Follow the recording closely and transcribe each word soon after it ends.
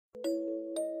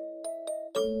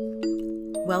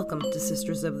Welcome to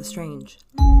Sisters of the Strange.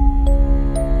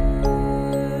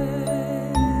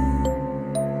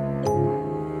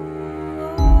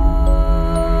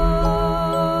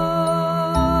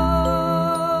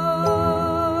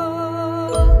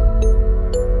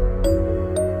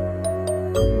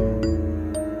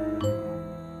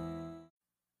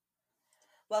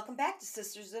 Welcome back to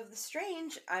Sisters of the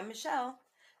Strange. I'm Michelle.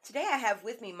 Today I have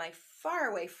with me my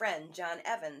faraway friend, John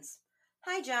Evans.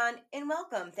 Hi, John, and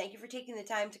welcome. Thank you for taking the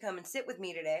time to come and sit with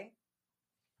me today.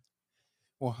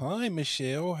 Well, hi,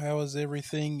 Michelle. How is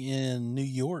everything in New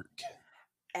York?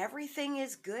 Everything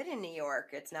is good in New York.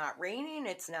 It's not raining,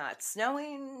 it's not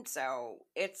snowing, so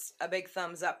it's a big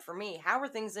thumbs up for me. How are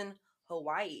things in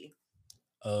Hawaii?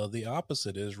 The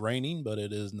opposite is raining, but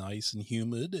it is nice and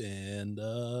humid, and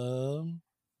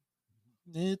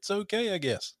it's okay, I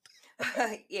guess.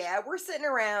 Yeah, we're sitting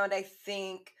around, I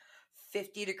think,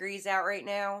 50 degrees out right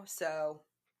now, so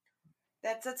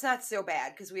that's not so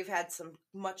bad because we've had some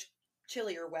much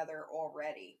chillier weather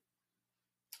already.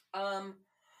 Um,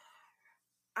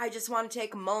 I just want to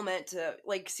take a moment to,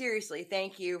 seriously,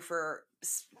 thank you for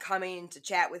coming to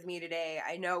chat with me today.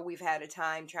 I know we've had a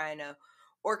time trying to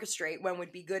orchestrate when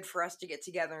would be good for us to get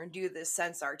together and do this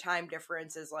since our time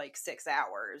difference is like 6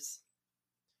 hours.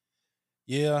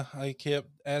 Yeah, I kept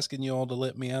asking y'all to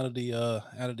let me out of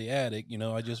the attic.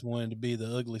 I just wanted to be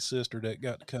the ugly sister that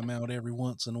got to come out every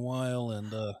once in a while,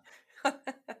 and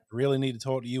really need to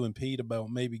talk to you and Pete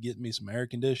about maybe getting me some air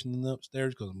conditioning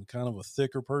upstairs because I'm kind of a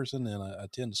thicker person and I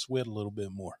tend to sweat a little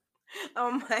bit more.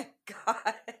 Oh my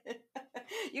god.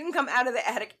 You can come out of the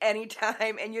attic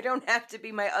anytime and you don't have to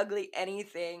be my ugly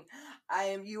anything.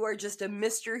 You are just a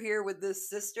mister here with this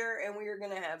sister and we are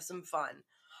going to have some fun.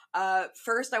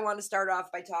 First I want to start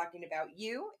off by talking about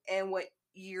you and what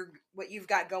you've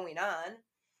got going on.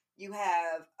 You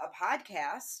have a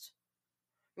podcast.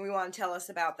 We want to tell us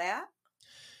about that.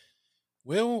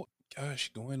 Well,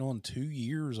 gosh, going on 2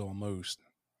 years almost.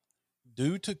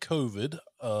 Due to COVID,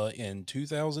 in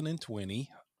 2020,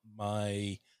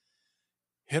 my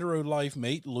hetero life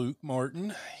mate Luke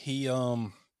Martin, he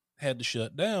had to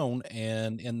shut down,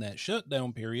 and in that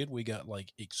shutdown period, we got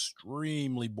like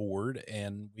extremely bored,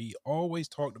 and we always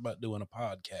talked about doing a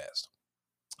podcast.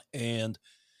 And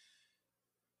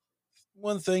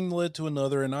one thing led to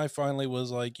another, and I finally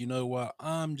was like, you know what,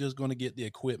 I'm just going to get the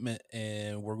equipment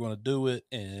and we're going to do it,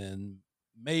 and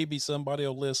maybe somebody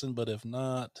will listen, but if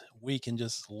not, we can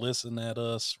just listen at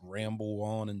us ramble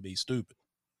on and be stupid.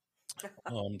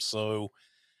 So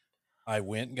I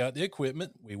went and got the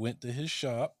equipment. We went to his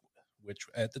shop, which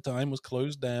at the time was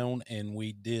closed down, and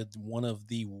we did one of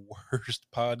the worst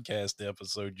podcast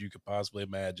episodes you could possibly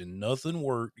imagine. Nothing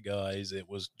worked, guys. It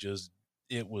was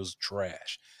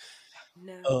trash.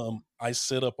 No. I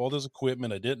set up all this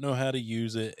equipment. I didn't know how to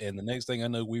use it. And the next thing I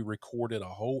know, we recorded a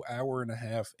whole hour and a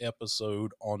half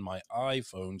episode on my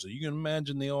iPhone. So you can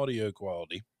imagine the audio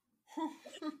quality.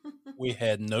 We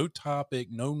had no topic,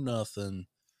 no nothing.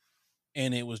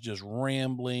 And it was just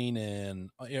rambling. And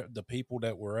the people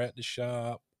that were at the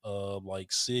shop,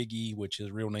 like Siggy, which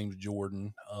his real name's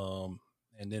Jordan.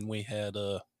 And then we had,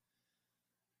 who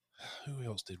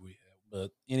else did we have?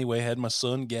 But anyway, I had my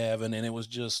son Gavin, and it was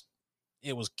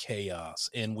chaos.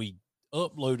 And we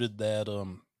uploaded that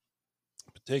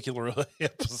particular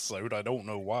episode. I don't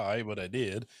know why, but I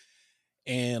did.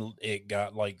 And it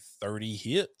got like 30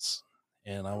 hits.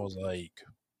 And I was like,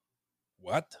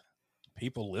 what?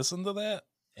 People listen to that?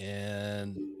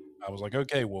 And I was like,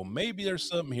 okay, well, maybe there's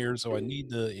something here. So I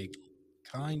need to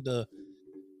kind of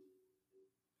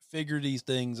figure these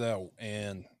things out.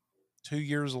 And 2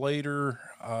 years later,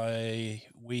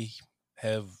 we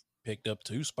have picked up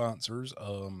two sponsors,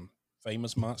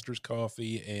 Famous Monsters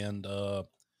Coffee and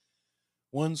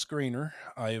one screener.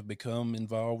 I have become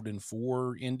involved in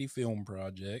four indie film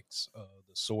projects: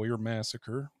 the Sawyer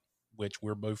Massacre, which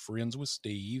we're both friends with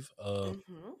Steve;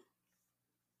 Mm-hmm.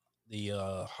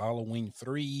 the Halloween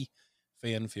 3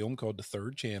 fan film called The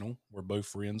Third Channel. We're both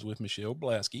friends with Michelle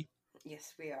Blasky.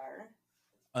 Yes, we are.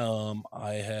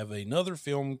 I have another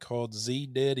film called Z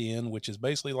Dead End, which is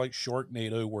basically like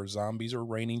Sharknado, where zombies are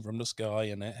raining from the sky,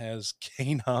 and that has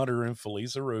Kane Hodder and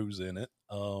Felisa Rose in it.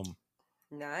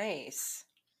 Nice.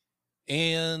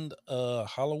 And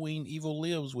Halloween Evil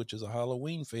Lives, which is a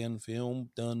Halloween fan film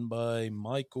done by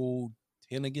Michael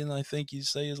Tennigan, I think you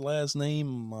say his last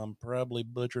name. I'm probably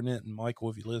butchering it. And Michael,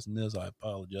 if you listen to this, I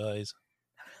apologize.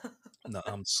 No,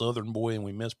 I'm a Southern boy, and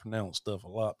we mispronounce stuff a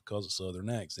lot because of Southern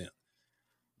accent.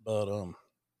 But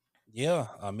yeah,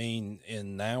 I mean,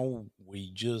 and now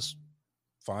we just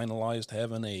finalized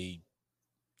having a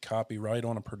copyright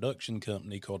on a production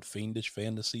company called Fiendish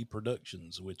Fantasy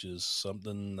Productions, which is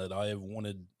something that I have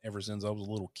wanted ever since I was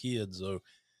a little kid. So,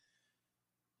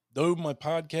 though my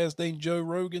podcast ain't Joe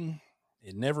Rogan,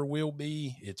 it never will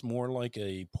be. It's more like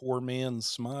a poor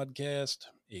man's smodcast.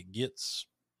 It gets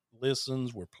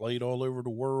listens. We're played all over the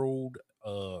world.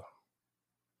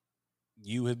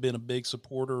 You have been a big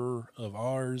supporter of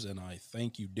ours, and I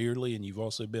thank you dearly. And you've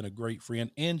also been a great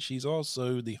friend. And she's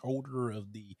also the holder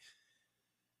of the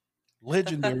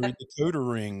legendary Dakota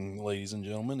ring, ladies and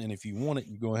gentlemen. And if you want it,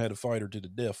 you go ahead and fight her to the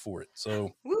death for it.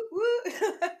 So, Woo woo.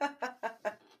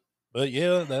 but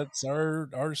yeah, that's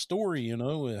our story.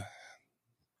 The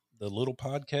little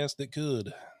podcast that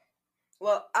could.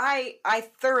 Well, I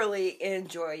thoroughly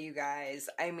enjoy you guys.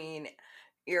 I mean,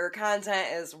 your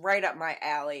content is right up my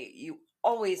alley. You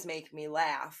always make me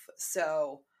laugh.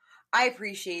 So, I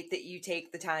appreciate that you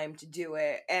take the time to do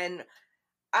it. And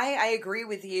I agree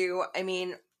with you. I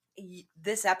mean,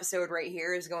 this episode right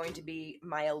here is going to be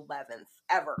my 11th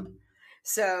ever.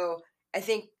 So I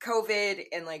think COVID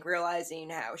and like realizing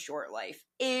how short life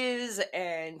is,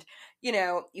 and you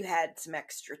had some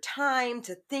extra time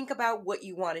to think about what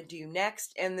you want to do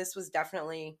next. And this was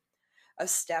definitely a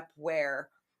step where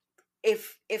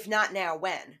if not now,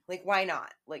 when? Like, why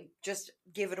not? Like, just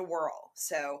give it a whirl.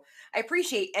 So I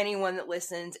appreciate anyone that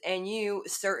listens, and you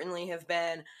certainly have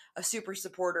been a super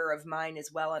supporter of mine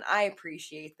as well, and I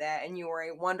appreciate that. And you are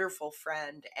a wonderful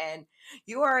friend, and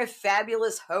you are a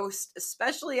fabulous host,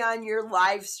 especially on your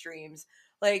live streams.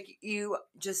 Like, you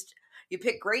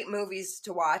pick great movies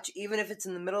to watch, even if it's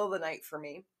in the middle of the night for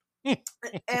me. And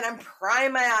I'm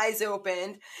prying my eyes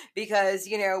open because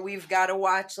we've got to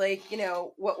watch, like,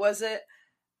 what was it,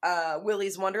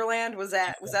 Willy's Wonderland? Was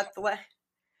that the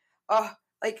oh,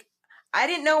 like, I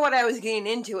didn't know what I was getting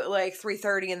into at like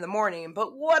 3:30 in the morning,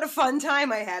 but what a fun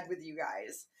time I had with you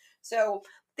guys. So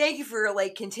thank you for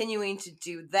like continuing to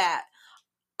do that.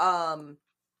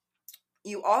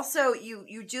 You also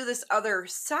you do this other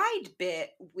side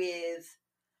bit with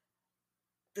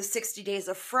the 60 Days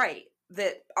of Fright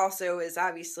that also is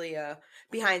obviously a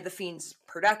behind the Fiends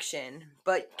production.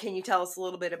 But can you tell us a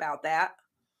little bit about that?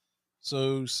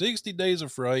 So 60 Days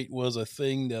of Fright was a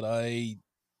thing that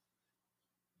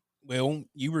well,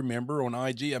 you remember on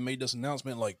IG, I made this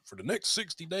announcement like, for the next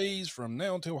 60 days from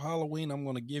now until Halloween, I'm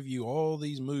going to give you all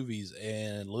these movies.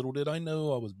 And little did I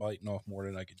know I was biting off more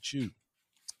than I could chew.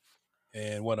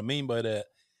 And what I mean by that,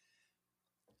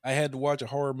 I had to watch a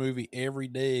horror movie every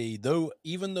day,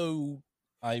 even though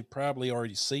I probably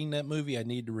already seen that movie, I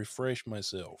need to refresh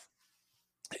myself.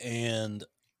 And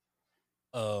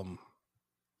um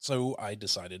so I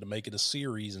decided to make it a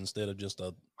series instead of just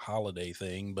a holiday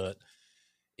thing, but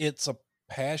it's a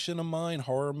passion of mine.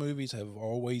 Horror movies have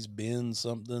always been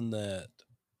something that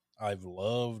I've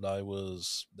loved. I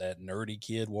was that nerdy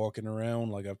kid walking around,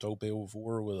 like I've told people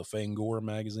before, with a Fangora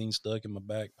magazine stuck in my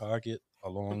back pocket,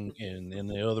 and in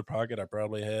the other pocket I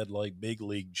probably had like Big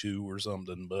League Chew or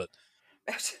something. But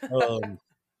um,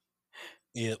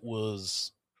 it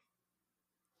was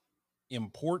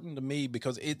important to me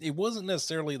because it wasn't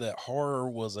necessarily that horror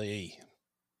was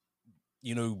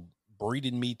you know,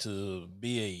 breeding me to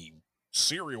be a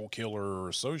serial killer or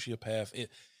a sociopath.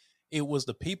 It was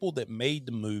the people that made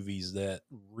the movies that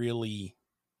really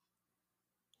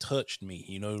touched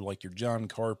me, like your John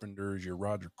Carpenters, your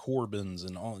Roger Corbins,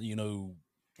 and all,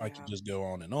 I could Yeah. just go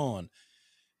on and on.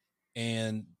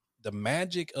 And the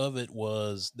magic of it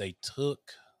was they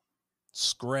took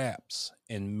scraps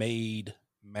and made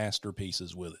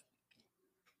masterpieces with it.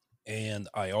 And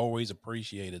I always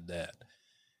appreciated that.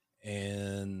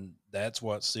 And that's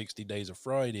what 60 Days of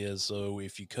Fright is. So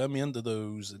if you come into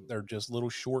those, they're just little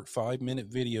short 5-minute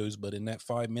videos, but in that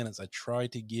 5 minutes I try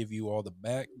to give you all the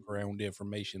background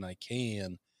information I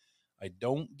can. I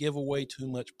don't give away too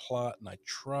much plot, and I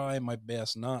try my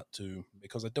best not to,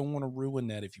 because I don't want to ruin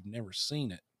that if you've never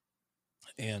seen it.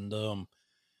 And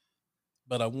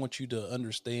but I want you to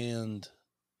understand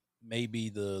maybe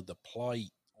the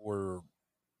plight or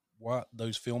what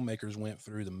those filmmakers went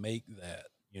through to make that.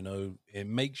 It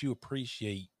makes you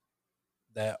appreciate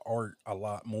that art a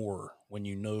lot more when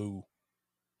you know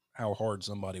how hard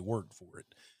somebody worked for it.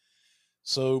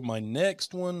 So my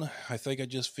next one, I think I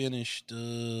just finished.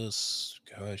 Which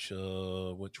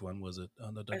one was it?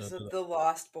 Is it The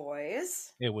Lost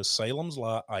Boys? It was Salem's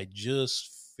Lot. I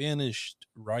just finished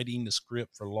writing the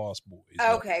script for Lost Boys.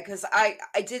 Okay, because I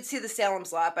did see the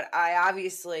Salem's Lot, but I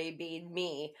obviously, being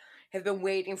me, have been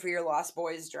waiting for your Lost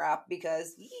Boys drop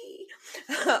because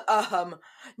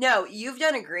no, you've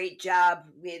done a great job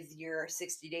with your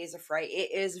 60 Days of Fright.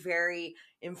 It is very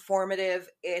informative.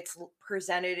 It's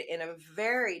presented in a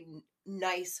very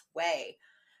nice way.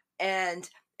 And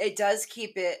it does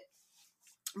keep it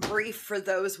brief for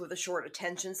those with a short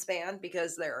attention span,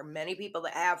 because there are many people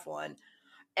that have one.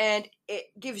 And it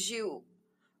gives you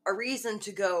a reason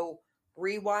to go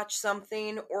rewatch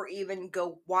something or even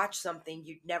go watch something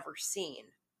you'd never seen.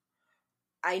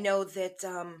 I know that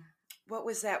what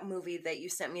was that movie that you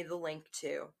sent me the link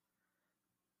to?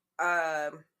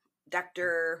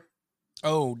 Dr.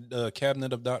 Oh, the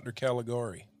Cabinet of Dr.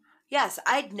 Caligari. Yes,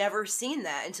 I'd never seen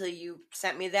that until you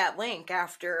sent me that link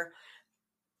after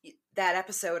that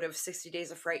episode of 60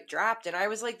 Days of Fright dropped, and I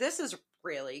was like, this is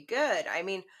really good. I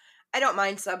mean, I don't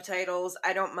mind subtitles.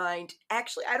 I don't mind,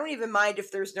 actually, I don't even mind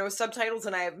if there's no subtitles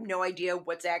and I have no idea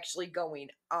what's actually going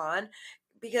on,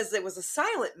 because it was a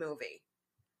silent movie.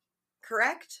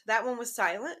 Correct? That one was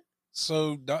silent?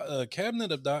 So,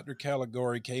 Cabinet of Dr.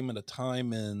 Caligari came at a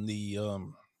time in the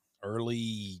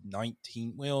early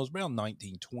 19, well, it was around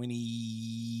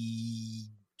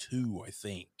 1922, I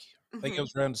think. I think it Mm-hmm.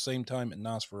 was around the same time that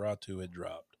Nosferatu had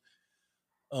dropped.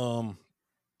 Um,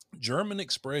 German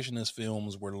expressionist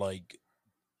films were like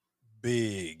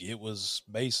big. It was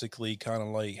basically kind of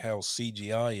like how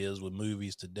CGI is with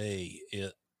movies today.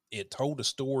 It told a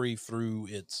story through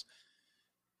its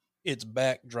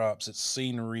backdrops, its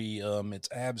scenery, its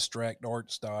abstract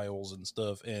art styles and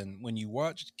stuff. And when you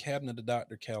watch Cabinet of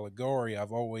Dr. Caligari,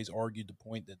 I've always argued the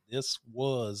point that this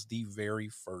was the very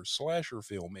first slasher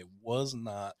film. It was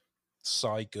not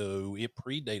Psycho. It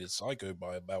predated Psycho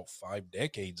by about 5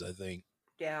 decades, I think.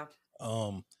 Yeah.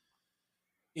 Um,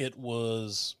 it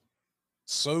was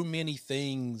so many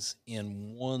things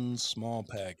in one small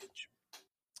package.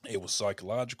 It was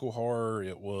psychological horror.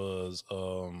 It was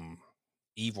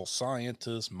evil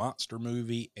scientist, monster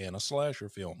movie, and a slasher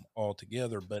film all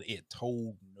together. But it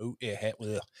told no, it had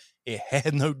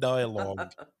no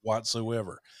dialogue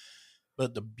whatsoever.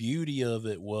 But the beauty of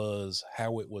it was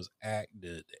how it was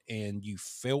acted, and you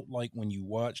felt like when you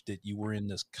watched it, you were in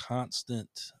this constant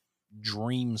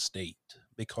dream state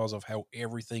because of how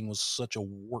everything was such a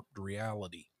warped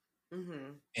reality.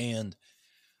 Mm-hmm. And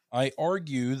I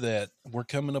argue that we're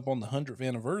coming up on the 100th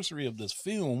anniversary of this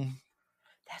film.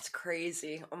 That's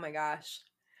crazy. Oh my gosh.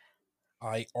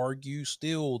 I argue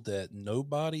still that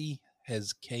nobody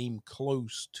has came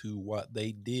close to what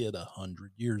they did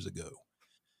 100 years ago.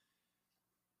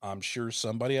 I'm sure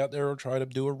somebody out there will try to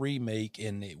do a remake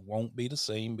and it won't be the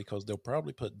same because they'll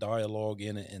probably put dialogue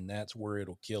in it and that's where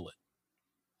it'll kill it.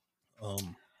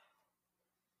 Um,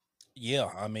 yeah,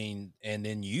 I mean, and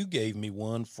then you gave me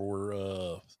one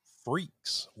for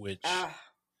Freaks, which Ah,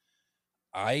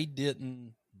 I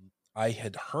didn't I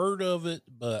had heard of it,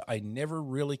 but I never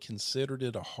really considered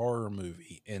it a horror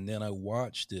movie. And then I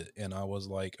watched it and I was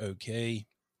like, okay,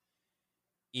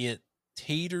 it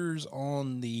teeters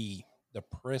on the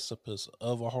precipice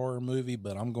of a horror movie,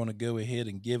 but I'm going to go ahead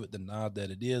and give it the nod that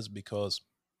it is because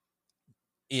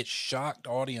it shocked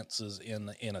audiences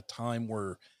in a time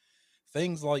where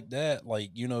things like that, like,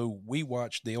 we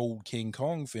watched the old King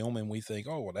Kong film and we think,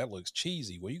 oh, well, that looks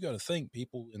cheesy. Well, you got to think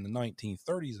people in the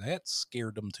 1930s, that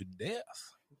scared them to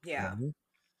death. You yeah. know?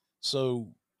 So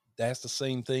that's the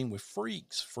same thing with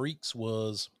Freaks. Freaks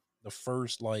was the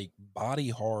first like body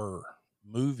horror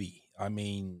movie. I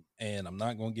mean, and I'm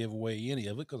not going to give away any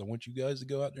of it because I want you guys to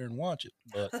go out there and watch it.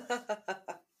 But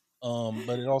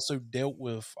it also dealt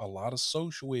with a lot of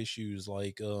social issues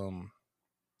like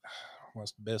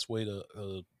what's the best way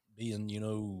to being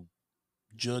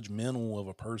judgmental of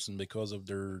a person because of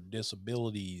their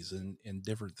disabilities and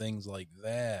different things like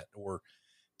that, or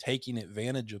taking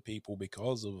advantage of people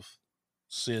because of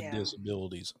said Yeah.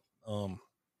 disabilities. Um,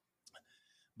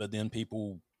 but then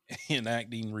people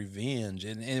enacting revenge,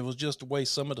 and it was just the way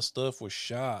some of the stuff was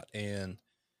shot. And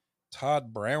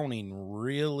Todd Browning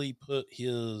really put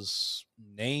his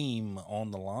name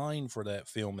on the line for that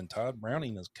film. And Todd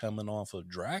Browning is coming off of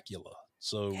Dracula,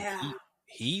 so Yeah.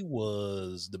 he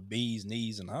was the bee's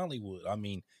knees in Hollywood. I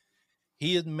mean,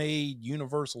 he had made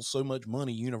Universal so much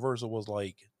money. Universal was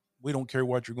like, we don't care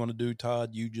what you're going to do,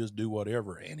 Todd. You just do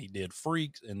whatever. And he did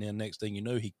Freaks. And then next thing you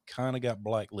know, he kind of got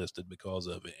blacklisted because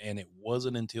of it. And it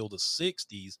wasn't until the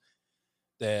 60s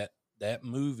that that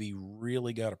movie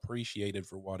really got appreciated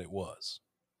for what it was.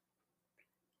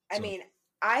 I So, mean,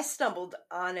 I stumbled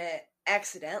on it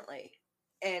accidentally,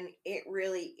 and it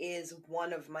really is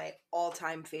one of my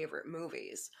all-time favorite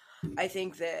movies. I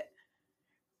think that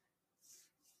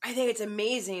I think it's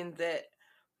amazing that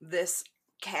this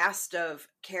cast of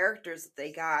characters that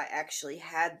they got actually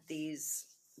had these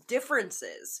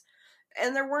differences.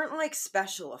 And there weren't like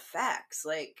special effects.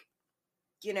 Like,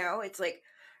 it's like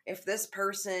if this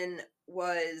person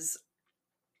was,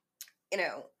 you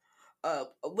know, a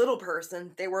little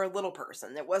person, they were a little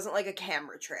person. It wasn't like a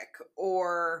camera trick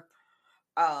or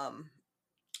um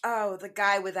oh, the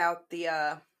guy without the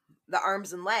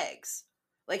arms and legs.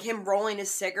 Like him rolling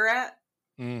his cigarette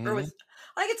or Mm-hmm. with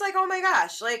like it's like, "Oh my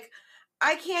gosh, like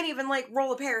I can't even like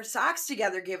roll a pair of socks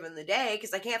together given the day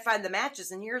because I can't find the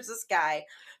matches and here's this guy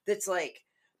that's like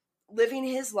living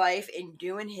his life and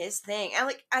doing his thing." And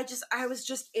like I was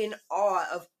just in awe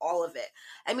of all of it.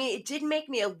 I mean, it did make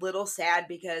me a little sad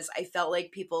because I felt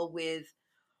like people with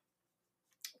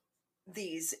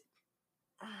these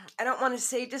I don't want to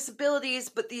say disabilities,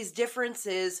 but these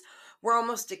differences were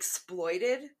almost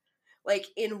exploited. Like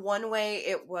in one way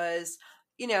it was,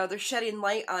 they're shedding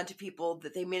light onto people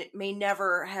that they may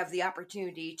never have the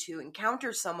opportunity to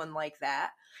encounter someone like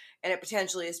that, and it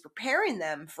potentially is preparing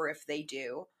them for if they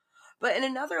do. But in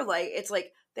another light, it's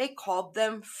like they called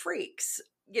them freaks.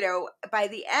 By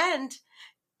the end,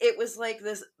 it was like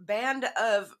this band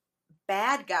of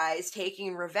bad guys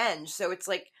taking revenge. So it's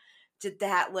like, did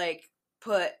that like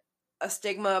put a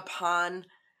stigma upon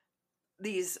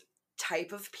these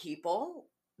type of people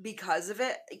because of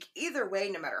it? Like, either way,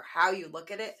 no matter how you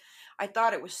look at it, I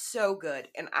thought it was so good,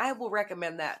 and I will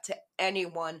recommend that to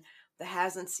anyone that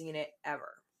hasn't seen it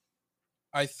ever.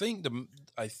 I think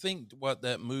what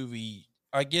that movie,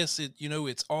 I guess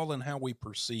it's all in how we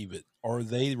perceive it. Are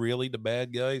they really the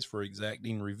bad guys for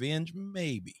exacting revenge?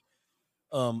 Maybe.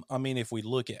 I mean, if we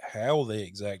look at how they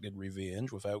exacted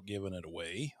revenge without giving it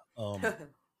away,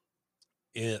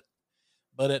 it,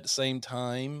 but at the same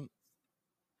time,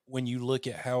 when you look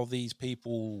at how these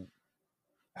people,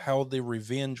 how the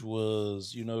revenge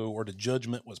was, or the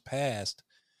judgment was passed,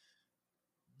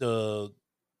 the,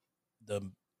 the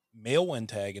male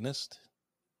antagonist,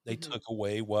 they Hmm. took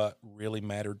away what really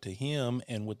mattered to him.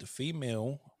 And with the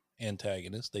female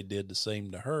antagonist, they did the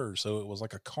same to her. So it was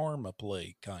like a karma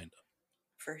play, kind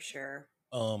For sure.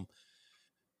 of.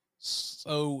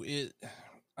 So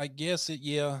I guess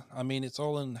yeah, I mean, it's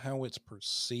all in how it's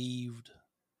perceived.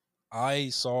 I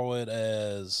saw it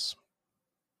as,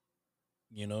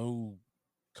 you know,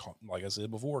 like I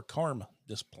said before, karma,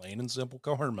 just plain and simple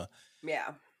karma.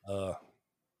 Yeah. Uh,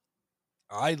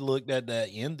 I looked at that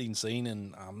ending scene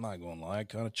and I'm not going to lie, I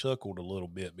kind of chuckled a little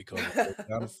bit because it was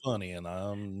kind of funny and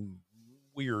I'm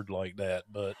weird like that.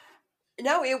 But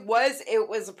No, it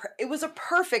was a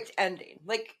perfect ending.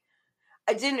 Like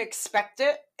I didn't expect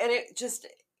it, and it just,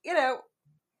 you know,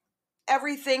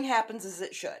 everything happens as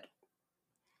it should.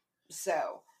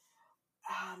 So,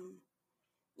 um,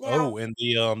 now, oh, and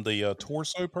the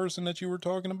torso person that you were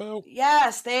talking about,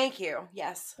 yes, thank you.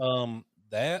 Yes.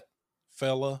 that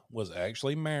fella was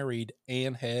actually married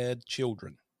and had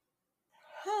children.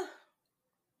 Huh.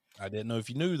 I didn't know if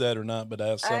you knew that or not, but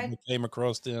that's something I I came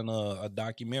across in a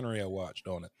documentary I watched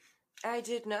on it. I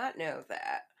did not know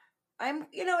that. And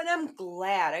I'm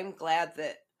glad. I'm glad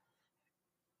that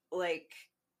like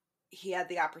he had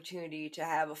the opportunity to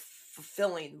have a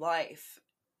fulfilling life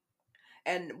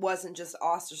and wasn't just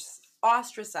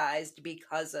ostracized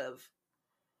because of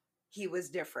he was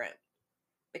different.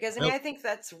 Because I mean, Well, I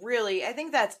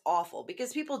think that's awful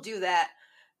because people do that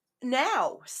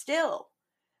now still.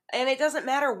 And it doesn't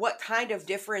matter what kind of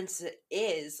difference it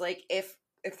is. Like if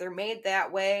they're made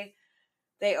that way,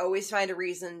 they always find a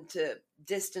reason to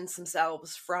distance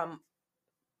themselves from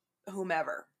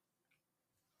whomever.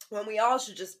 When we all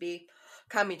should just be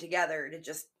coming together to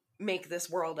just make this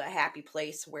world a happy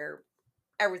place where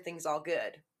everything's all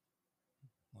good.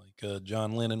 like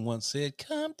John Lennon once said,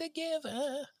 "Come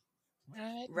together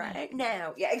right Right now."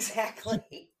 now. Yeah,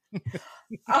 exactly.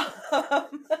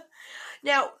 um,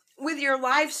 Now, with your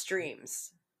live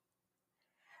streams,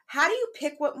 how do you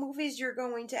pick what movies you're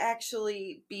going to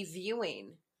actually be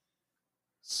viewing?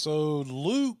 So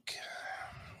Luke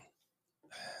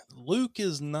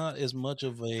is not as much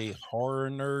of a horror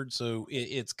nerd, so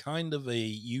it's kind of a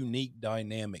unique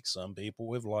dynamic. Some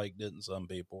people have liked it, and some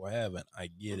people haven't. I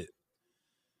get it.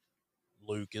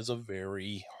 Luke is a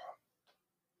very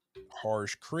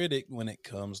harsh critic when it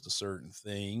comes to certain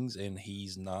things, and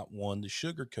he's not one to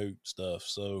sugarcoat stuff.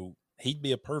 So he'd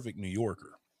be a perfect New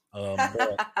Yorker.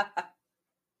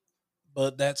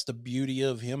 But that's the beauty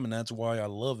of him, and that's why I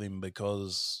love him,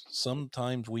 because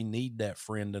sometimes we need that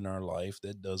friend in our life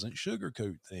that doesn't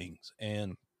sugarcoat things.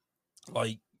 And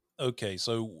like, okay,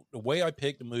 so the way I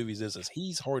pick the movies is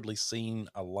he's hardly seen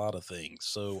a lot of things.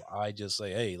 So I just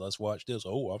say, hey, let's watch this.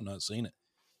 Oh, I've not seen it.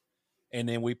 And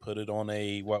then we put it on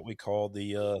a what we call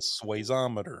the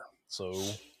swazometer. So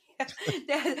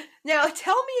now, now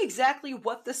tell me exactly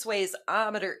what the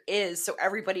Sways-ometer is so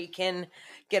everybody can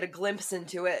get a glimpse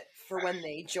into it for when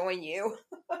they join you.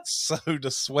 So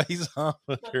the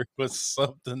Sways-ometer was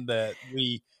something that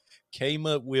we came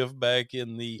up with back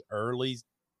in the early,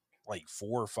 like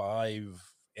 4 or 5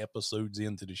 episodes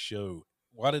into the show.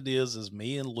 What it is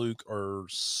me and Luke are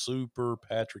super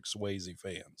Patrick Swayze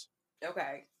fans.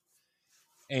 Okay.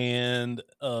 And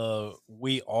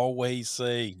we always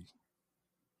say,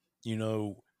 you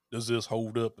know, does this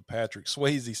hold up to Patrick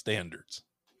Swayze standards?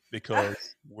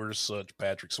 Because we're such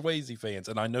Patrick Swayze fans.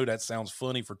 And I know that sounds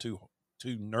funny for two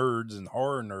nerds and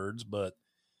horror nerds, but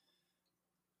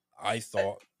I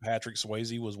thought Patrick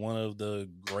Swayze was one of the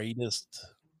greatest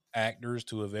actors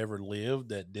to have ever lived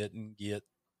that didn't get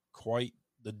quite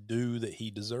the due that he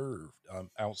deserved,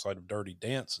 outside of Dirty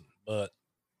Dancing. But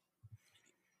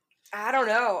I don't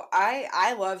know.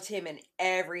 I loved him in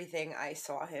everything I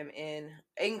saw him in,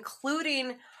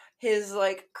 including his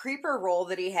like creeper role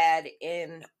that he had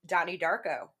in Donnie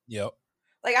Darko. yep,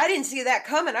 Like I didn't see that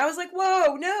coming. I was like,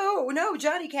 "Whoa, no, no,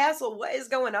 Johnny Castle, what is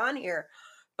going on here?"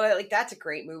 But like that's a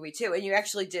great movie too. And you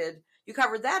actually did you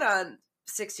covered that on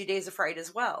 60 Days of Fright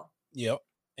as well. yep.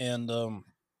 And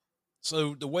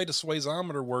so the way the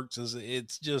Swayzometer works is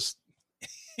it's just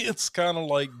it's kind of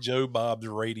like Joe Bob's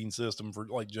rating system for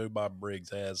like Joe Bob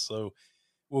Briggs has. So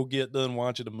we'll get done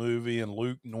watching a movie, and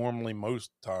Luke normally most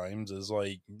times is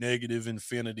like negative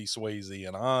infinity Swayze,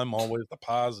 and I'm always the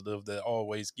positive that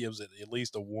always gives it at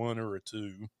least a 1 or a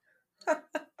 2.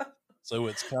 So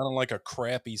it's kind of like a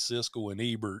crappy Siskel and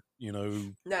Ebert,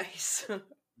 Nice.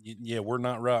 Yeah, we're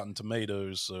not Rotten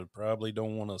Tomatoes, so probably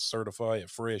don't want to certify it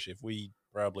fresh if we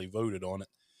probably voted on it.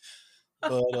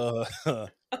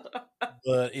 But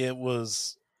but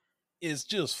it's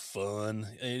just fun.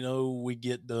 We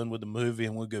get done with the movie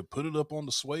and we'll go put it up on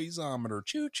the Swayzometer,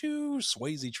 choo choo,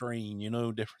 Swayze train,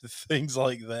 different things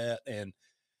like that. And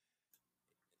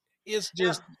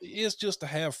Now, it's just to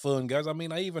have fun, guys. I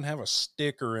mean, I even have a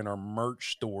sticker in our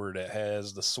merch store that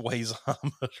has the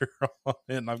Swayzometer on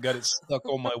it, and I've got it stuck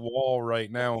on my wall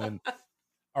right now. And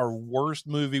our worst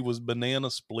movie was Banana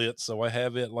Split, so I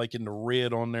have it like in the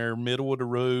red on there. Middle of the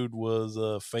road was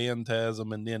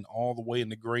Phantasm, and then all the way in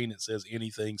the green it says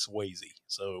anything Swayze.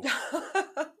 So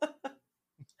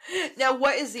now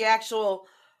what is the actual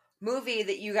movie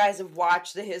that you guys have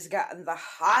watched that has gotten the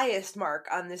highest mark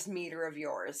on this meter of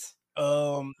yours?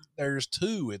 there's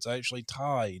two. It's actually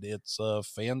tied. It's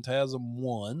Phantasm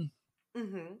 1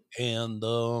 Mm-hmm. and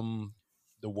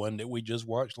the one that we just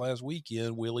watched last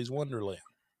weekend, Willy's Wonderland.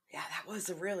 Yeah, that was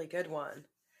a really good one.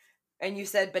 And you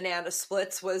said Banana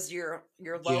Splits was your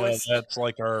Yeah, lowest. that's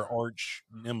like our arch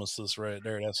nemesis right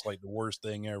there. That's like the worst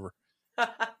thing ever.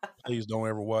 Please don't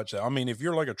ever watch that. I mean, if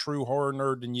you're like a true horror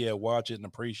nerd, then yeah, watch it and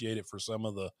appreciate it for some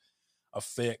of the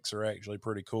effects are actually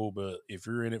pretty cool. But if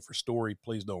you're in it for story,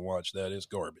 please don't watch that. It's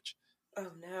garbage. Oh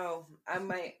no,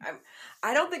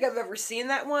 I don't think I've ever seen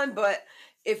that one, but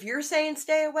if you're saying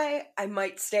stay away, I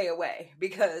might stay away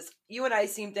because you and I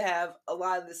seem to have a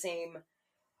lot of the same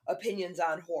opinions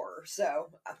on horror. So,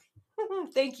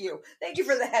 thank you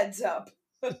for the heads up.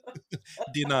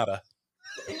 Dinata.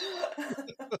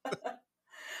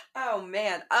 Oh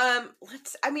man,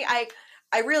 let's. I mean,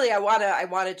 I really, I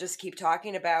wanna just keep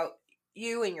talking about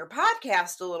you and your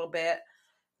podcast a little bit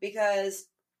because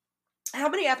how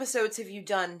many episodes have you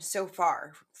done so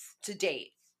far to date?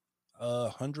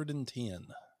 110.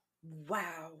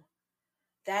 Wow.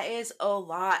 That is a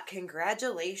lot.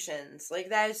 Congratulations. Like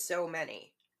that is so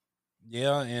many.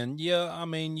 Yeah, and yeah, I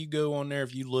mean, you go on there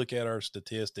if you look at our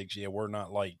statistics. Yeah, we're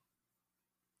not like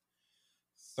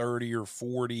 30 or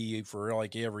 40 for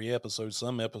like every episode.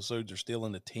 Some episodes are still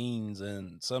in the teens,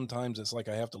 and sometimes it's like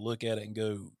I have to look at it and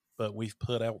go, but we've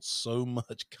put out so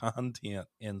much content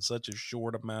in such a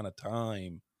short amount of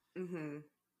time Mhm.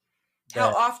 How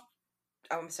that often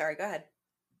Oh, I'm sorry. Go ahead.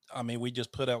 I mean, we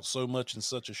just put out so much in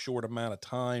such a short amount of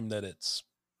time that it's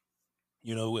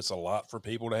a lot for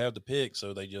people to have to pick.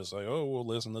 So they just say, oh, we'll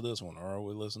listen to this one, or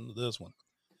we'll listen to this one.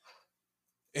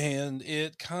 And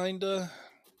it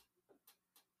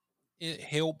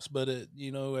helps, but at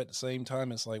the same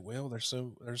time, it's like, well, there's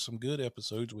some good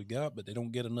episodes we got, but they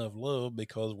don't get enough love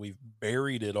because we've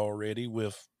buried it already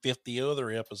with 50 other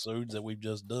episodes that we've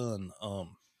just done.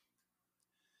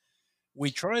 We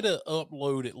try to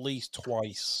upload at least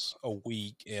twice a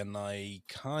week, and I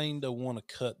kind of want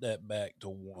to cut that back to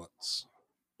once.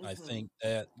 I Mhm. think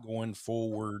that going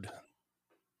forward,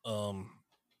 um,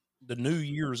 the new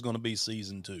year is going to be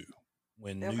season 2.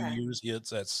 When New Okay. Year's hits,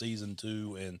 that's season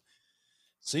 2, and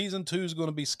season 2 is going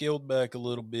to be scaled back a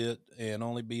little bit and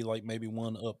only be like maybe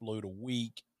one upload a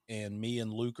week. and me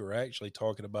and Luke are actually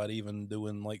talking about even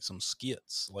doing like some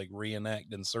skits, like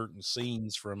reenacting certain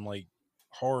scenes from like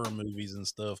horror movies and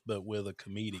stuff, but with a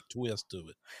comedic twist to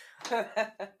it.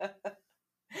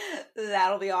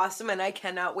 That'll be awesome, and I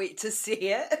cannot wait to see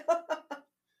it.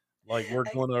 Like we're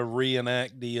I- going to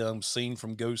reenact the scene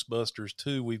from Ghostbusters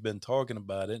 2. We've been talking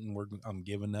about it, and I'm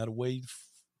giving that away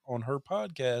on her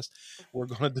podcast. We're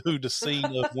going to do the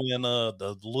scene of when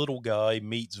the little guy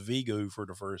meets Vigo for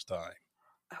the first time.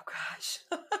 oh gosh.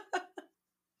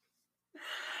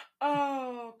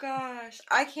 Oh gosh.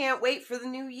 I can't wait for the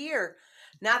new year.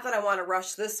 Not that I want to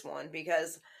rush this one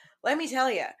because let me tell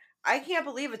you, I can't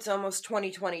believe it's almost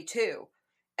 2022.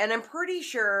 And I'm pretty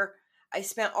sure I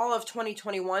spent all of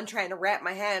 2021 trying to wrap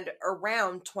my hand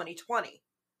around 2020.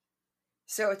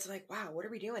 So it's like, wow, what are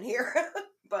we doing here?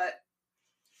 But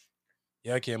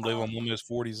Yeah, I can't believe I'm um almost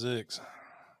 46.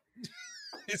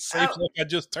 It seems oh, like I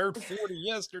just turned 40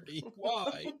 yesterday.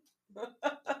 Why?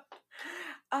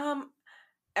 um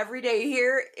every day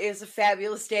here is a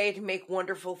fabulous day to make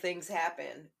wonderful things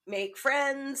happen. Make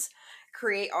friends,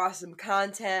 create awesome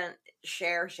content,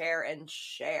 share, and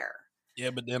share.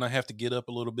 Yeah, but then I have to get up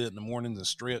a little bit in the mornings and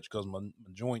stretch because my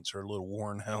joints are a little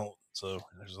worn out. So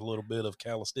there's a little bit of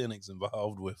calisthenics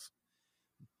involved with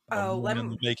my Oh,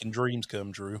 morning making dreams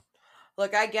come true.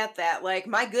 look, I get that. Like,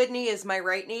 my good knee is my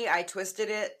right knee. I twisted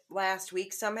it last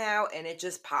week somehow, and it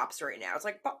just pops right now. It's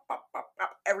like pop, pop, pop,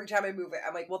 pop every time I move it.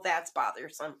 I'm like, well, that's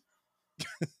bothersome.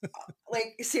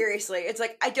 Like, seriously, it's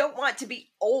like I don't want to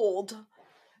be old,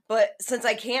 but since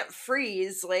I can't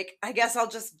freeze, like, I guess I'll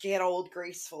just get old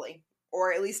gracefully,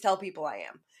 or at least tell people I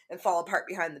am, and fall apart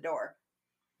behind the door.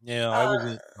 Yeah,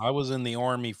 Uh, I was in the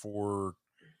army for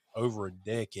over a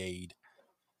decade,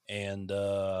 and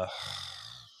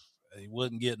he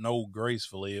wasn't getting old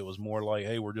gracefully. It was more like,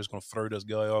 hey, we're just going to throw this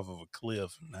guy off of a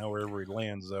cliff, and however he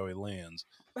lands is how he lands.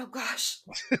 oh gosh.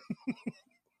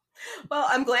 Well,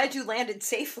 I'm glad you landed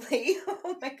safely.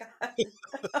 Oh my god.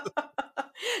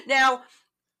 Now,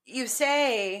 you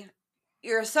say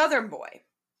you're a southern boy.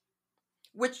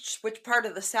 Which part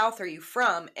of the South are you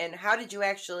from, and how did you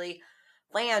actually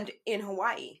land in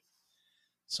Hawaii?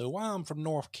 So I'm from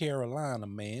North Carolina,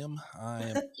 ma'am. I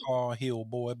am a Tar Heel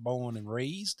boy, born and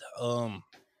raised.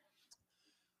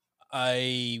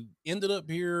 I ended up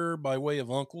here by way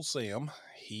of Uncle Sam.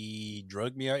 He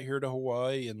drugged me out here to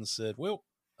Hawaii and said, "Well,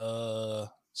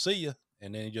 see ya,"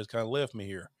 and then he just kind of left me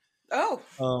here. Oh,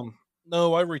 Um,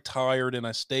 no, I retired and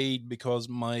I stayed because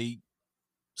my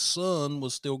son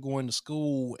was still going to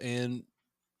school. And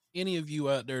any of you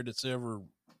out there that's ever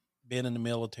been in the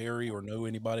military or know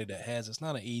anybody that has, it's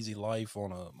not an easy life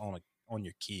on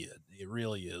your kid. It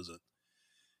really isn't.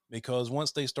 Because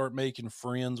once they start making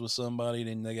friends with somebody,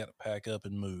 then they got to pack up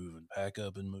and move and pack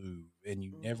up and move. And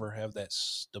you mm, never have that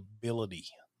stability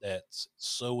that's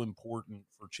so important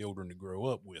for children to grow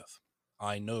up with.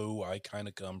 I know I kind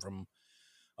of come from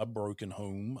a broken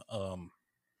home.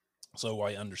 So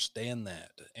I understand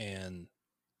that. And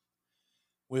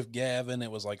with Gavin,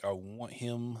 it was like I want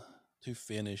him to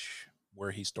finish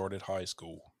where he started high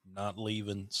school, not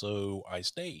leaving. So I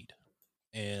stayed.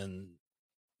 And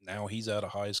now he's out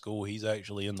of high school. He's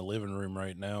actually in the living room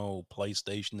right now,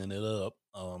 PlayStationing it up.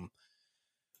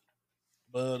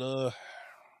 But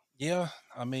yeah,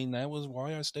 I mean that was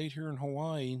why I stayed here in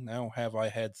Hawaii. Now, have I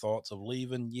had thoughts of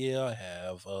leaving? Yeah, I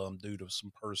have, due to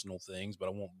some personal things, but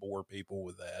I won't bore people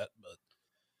with that. But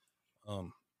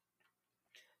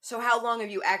so how long have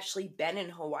you actually been in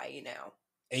Hawaii now?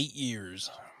 8 years.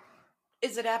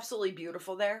 Is it absolutely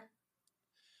beautiful there?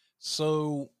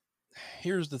 So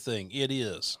here's the thing, it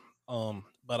is.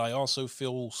 But I also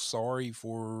feel sorry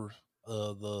for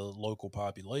the local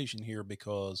population here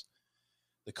because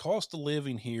the cost of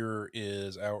living here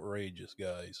is outrageous,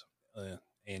 guys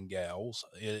and gals.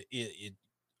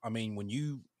 I mean, when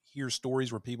you hear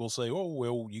stories where people say, "Oh,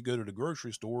 well, you go to the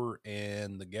grocery store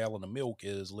and the gallon of milk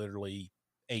is literally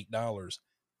 $8,"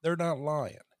 they're not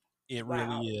lying. It really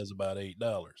Wow. is about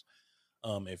 $8.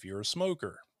 If you're a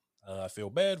smoker, I feel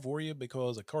bad for you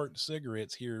because a carton of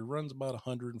cigarettes here runs about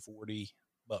 $140.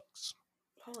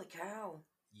 Holy cow.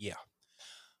 Yeah.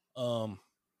 Um,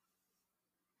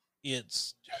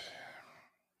 it's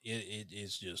it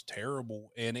is just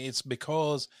terrible, and it's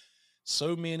because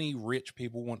so many rich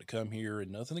people want to come here,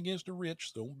 and nothing against the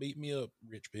rich, don't beat me up,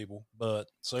 rich people, but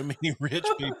so many rich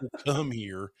people come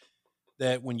here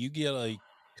that when you get a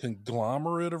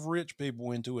conglomerate of rich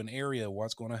people into an area,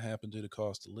 what's going to happen to the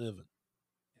cost of living?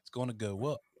 It's going to go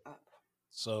up. Up.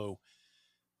 So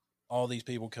all these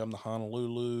people come to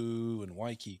Honolulu and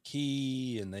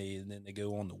Waikiki, and then they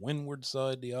go on the windward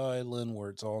side of the island where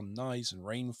it's all nice and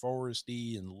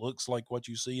rainforesty and looks like what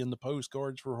you see in the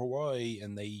postcards for Hawaii,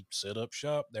 and they set up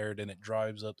shop there. Then it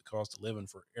drives up the cost of living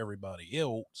for everybody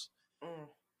else. Mm.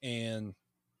 And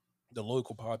the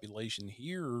local population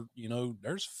here,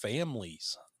 there's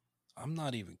families. I'm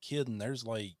not even kidding. There's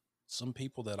like some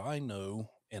people that I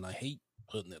know, and I hate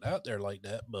putting it out there like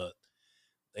that, but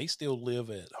they still live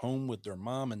at home with their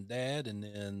mom and dad, and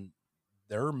then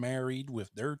they're married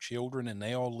with their children, and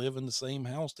they all live in the same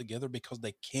house together because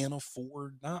they can't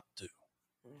afford not to.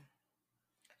 Mm.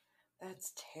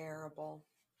 That's terrible.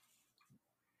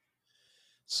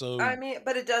 So, I mean,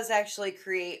 but it does actually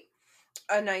create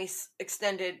a nice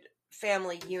extended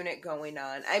family unit going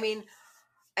on. I mean,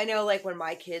 I know like when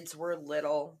my kids were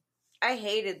little, I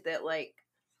hated that like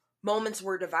moments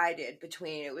were divided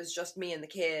between it was just me and the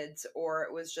kids, or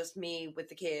it was just me with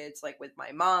the kids, like with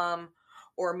my mom,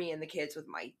 or me and the kids with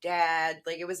my dad.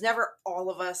 Like it was never all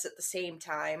of us at the same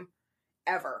time,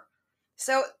 ever.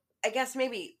 So I guess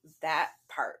maybe that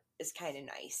part is kind of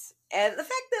nice. And the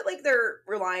fact that like they're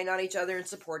relying on each other and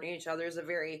supporting each other is a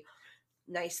very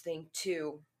nice thing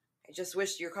too. I just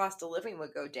wish your cost of living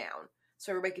would go down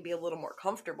so everybody could be a little more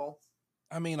comfortable.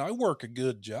 I mean, I work a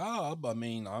good job. I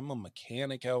mean, I'm a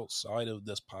mechanic outside of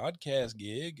this podcast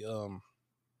gig.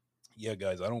 Yeah,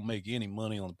 guys, I don't make any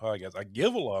money on the podcast. I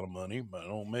give a lot of money, but I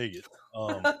don't make it.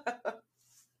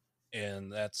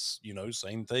 And that's,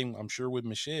 same thing, I'm sure, with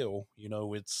Michelle.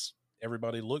 It's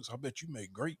everybody looks, I bet you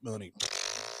make great money.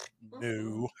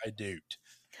 No, I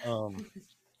don't.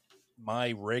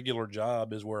 My regular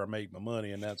job is where I make my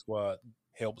money, and that's what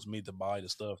helps me to buy the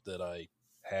stuff that I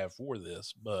have for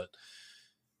this. But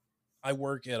I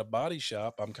work at a body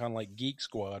shop. I'm kind of like Geek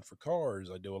Squad for cars.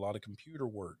 I do a lot of computer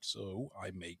work, so I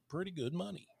make pretty good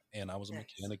money. And I was a Nice.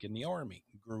 mechanic in the Army,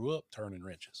 grew up turning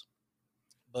wrenches.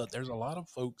 But there's a lot of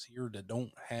folks here that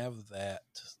don't have that,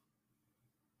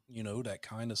 that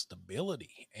kind of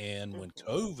stability. And when Hmm.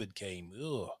 COVID came,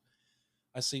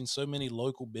 I seen so many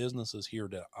local businesses here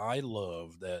that I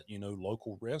love, that,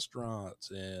 local restaurants.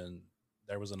 And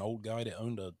there was an old guy that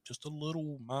owned just a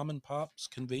little mom and pop's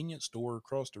convenience store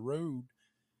across the road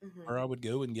Hmm. where I would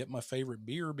go and get my favorite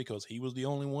beer because he was the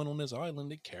only one on this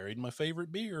island that carried my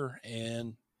favorite beer.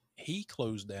 And he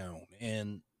closed down.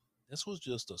 And this was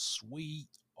just a sweet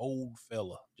old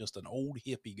fella, just an old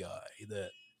hippie guy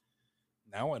that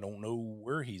now I don't know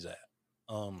where he's at.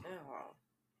 Um, Oh, wow.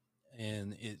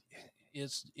 and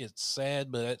it's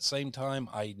sad, but at the same time,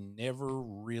 I never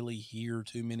really hear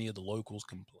too many of the locals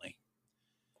complain,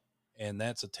 and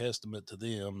that's a testament to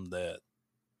them that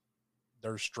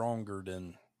they're stronger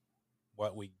than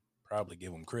what we probably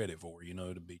give them credit for.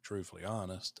 To be truthfully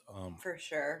honest. For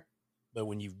sure. But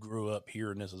when you grew up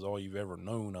here and this is all you've ever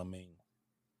known, I mean,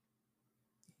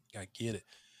 I get it.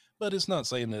 But it's not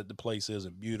saying that the place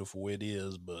isn't beautiful. It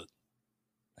is, but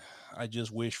I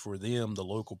just wish for them, the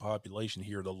local population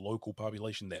here, the local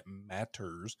population that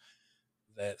matters,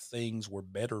 that things were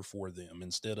better for them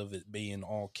instead of it being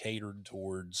all catered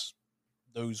towards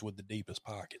those with the deepest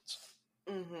pockets.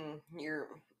 Mm-hmm.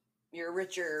 Your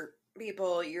richer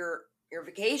people, your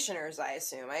vacationers, I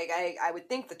assume. I would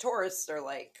think the tourists are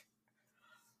like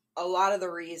a lot of the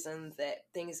reason that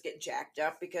things get jacked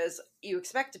up because you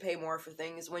expect to pay more for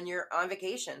things when you're on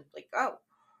vacation. Like, oh,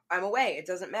 I'm away. It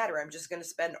doesn't matter. I'm just going to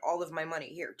spend all of my money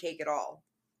here. Take it all.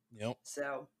 Yep.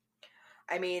 So,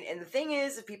 I mean, and the thing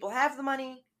is, if people have the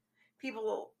money,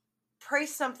 people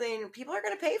price something, people are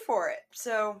going to pay for it.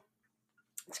 So,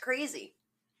 it's crazy.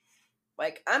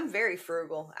 Like, I'm very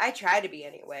frugal. I try to be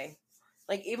anyway.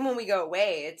 Like, even when we go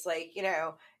away, it's like,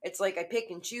 it's like I pick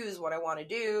and choose what I want to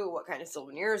do, what kind of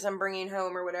souvenirs I'm bringing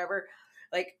home or whatever.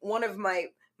 Like, one of my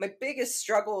biggest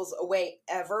struggles away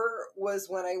ever was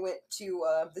when I went to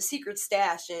the Secret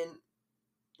Stash in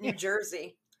New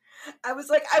Jersey. I was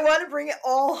like, I want to bring it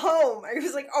all home. I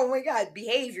was like, oh my God,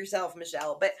 behave yourself,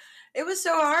 Michelle. But it was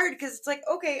so hard because it's like,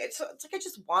 okay, it's like I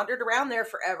just wandered around there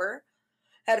forever.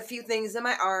 Had a few things in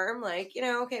my arm, like,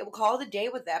 okay, we'll call it a day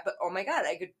with that. But oh my God,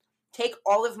 I could take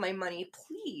all of my money,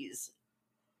 please.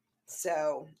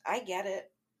 So I get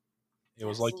it. It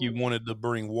was like you Absolutely. wanted to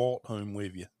bring Walt home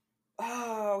with you.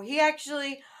 Oh, he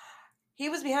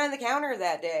was behind the counter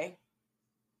that day.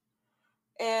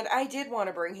 And I did want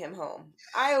to bring him home.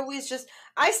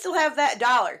 I still have that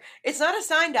dollar. It's not a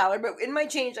signed dollar, but in my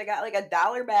change, I got like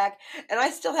 $1 back, and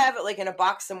I still have it like in a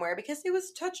box somewhere because it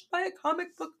was touched by a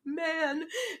comic book man. And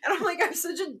I'm like, I'm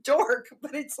such a dork,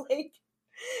 but it's like,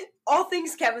 all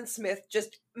things Kevin Smith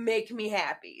just make me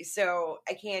happy. So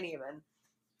I can't even.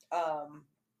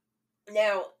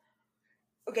 Now,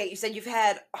 Okay, you said you've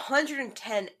had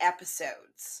 110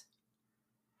 episodes.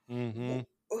 Mm-hmm.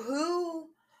 Who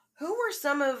who were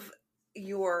some of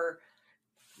your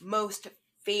most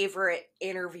favorite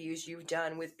interviews you've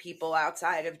done with people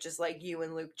outside of just like you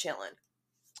and Luke chilling?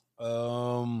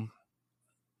 Um,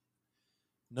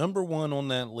 Number one on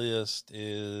that list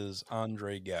is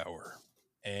Andre Gower.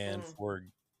 And Mm, for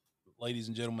ladies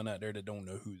and gentlemen out there that don't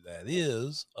know who that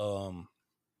is,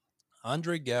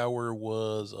 Andre Gower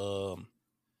was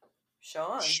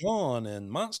Sean. Sean in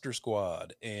Monster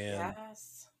Squad. And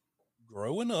Yes.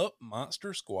 growing up,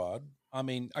 Monster Squad, I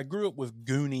mean, I grew up with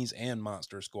Goonies and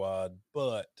Monster Squad,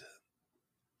 but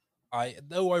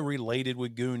though I related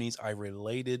with Goonies, I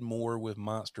related more with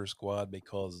Monster Squad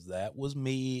because that was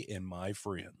me and my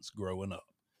friends growing up.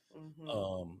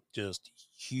 Mm-hmm. Just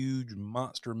huge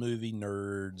monster movie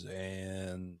nerds,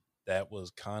 and that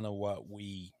was kind of what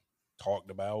we talked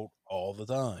about all the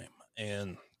time.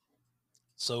 And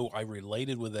so I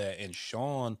related with that. And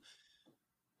Sean,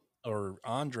 or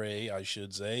Andre, I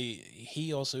should say,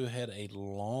 he also had a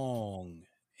long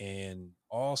and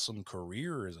awesome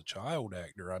career as a child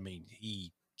actor. I mean,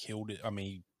 he killed it. I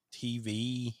mean,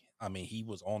 TV. I mean, he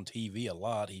was on TV a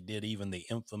lot. He did even the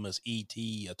infamous ET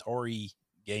Atari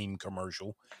game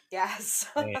commercial. Yes.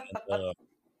 And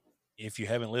if you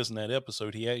haven't listened to that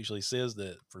episode, he actually says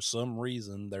that for some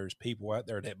reason there's people out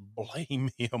there that blame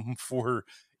him for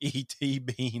ET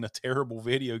being a terrible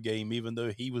video game, even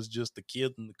though he was just the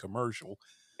kid in the commercial.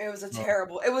 Uh, It was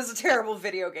a terrible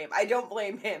video game. I don't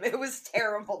blame him. It was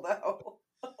terrible though.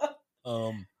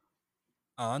 um,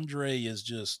 Andre is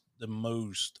just the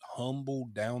most humble,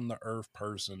 down the earth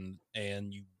person,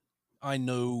 and I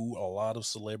know a lot of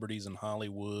celebrities in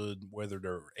Hollywood, whether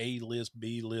they're A list,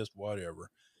 B list, whatever,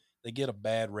 they get a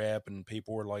bad rap, and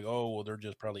people are like, "Oh, well, they're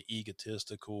just probably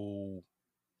egotistical,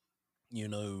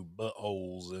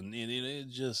 buttholes," and it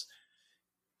just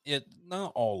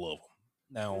not all of them.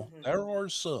 Now Hmm. there are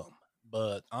some,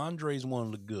 but Andre's one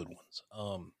of the good ones.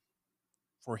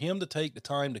 For him to take the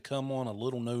time to come on a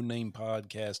little no name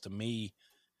podcast to me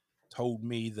told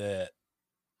me that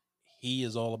he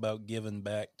is all about giving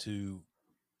back to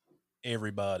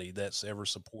everybody that's ever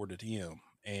supported him,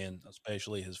 and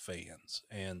especially his fans.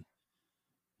 And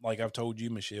like I've told you,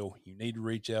 Michelle, you need to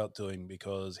reach out to him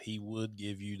because he would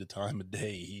give you the time of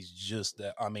day. He's just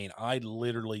that. I mean, I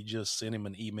literally just sent him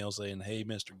an email saying, "Hey,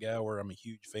 Mr. Gower, I'm a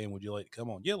huge fan. Would you like to come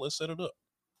on?" Yeah, let's set it up.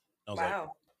 I was like,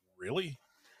 Wow. really?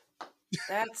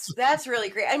 That's really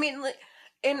great. I mean,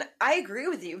 and I agree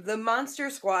with you. The Monster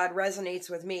Squad resonates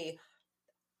with me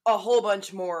a whole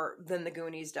bunch more than the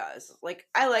Goonies does. Like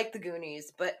I like the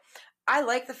Goonies, but I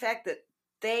like the fact that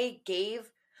they gave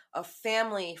a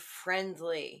family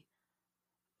friendly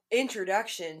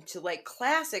introduction to like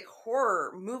classic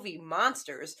horror movie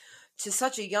monsters to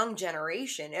such a young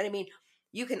generation. And I mean,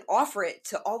 you can offer it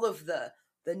to all of the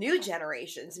new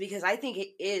generations because I think it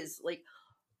is like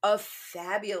a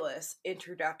fabulous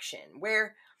introduction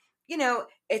where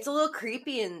it's a little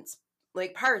creepy in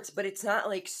like parts, but it's not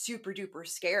like super duper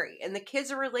scary, and the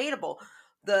kids are relatable.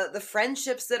 The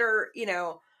friendships that are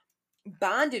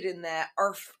bonded in that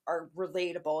are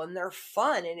relatable, and they're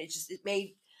fun, and it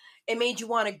made you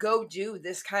want to go do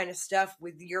this kind of stuff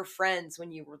with your friends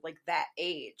when you were like that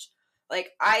age.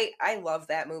 Like I love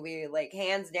that movie, like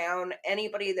hands down.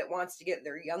 Anybody that wants to get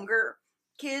their younger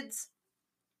kids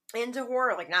into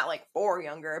horror, like not like 4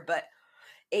 younger, but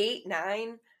 8,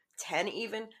 9, 10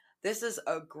 even, this is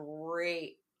a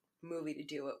great movie to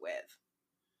do it with.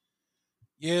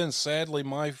 Yeah, and sadly,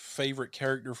 my favorite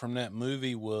character from that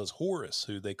movie was Horace,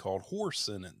 who they called Horse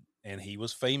in it. And he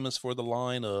was famous for the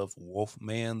line of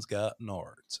Wolfman's got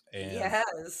nards. And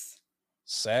Yes.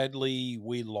 sadly,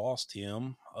 we lost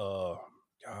him.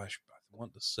 Gosh, I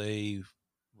want to say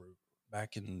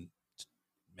back in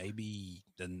maybe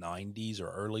the 90s or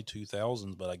early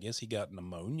 2000s, but I guess he got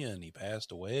pneumonia and he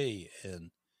passed away.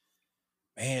 And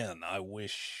man, I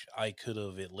wish I could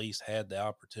have at least had the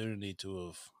opportunity to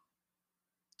have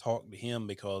talked to him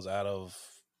because out of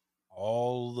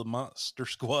all the Monster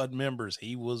Squad members,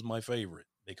 he was my favorite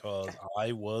because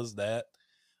I was that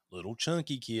little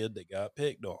chunky kid that got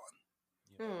picked on,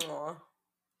 you know. Aw.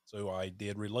 So I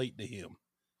did relate to him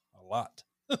a lot.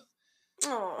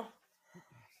 Aw.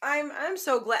 I'm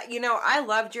so glad. I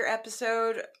loved your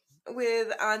episode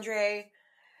with Andre,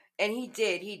 and he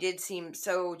did seem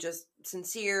so just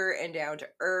sincere and down to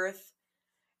earth,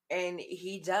 and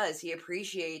he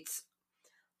appreciates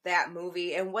that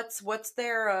movie. And what's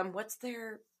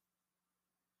their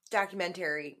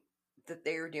documentary that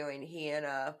they were doing, he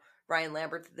and Ryan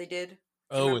Lambert, that they did?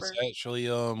 Do you Oh, it's remember? actually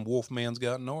Wolfman's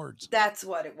Got Nards. That's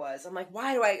what it was. I'm like,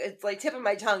 why do I? It's like tipping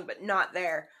my tongue, but not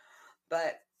there.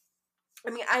 But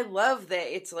I mean, I love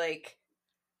that it's like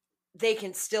they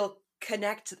can still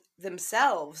connect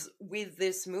themselves with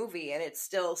this movie and it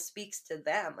still speaks to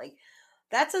them. Like,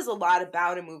 that says a lot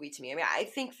about a movie to me. I mean, I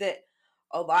think that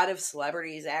a lot of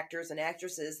celebrities, actors, and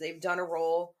actresses, they've done a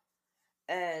role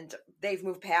and they've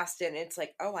moved past it and it's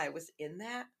like, oh, I was in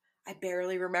that. I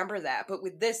barely remember that. But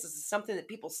with this is something that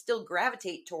people still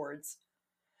gravitate towards.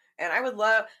 And I would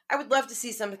love to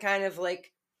see some kind of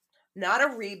like, not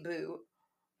a reboot,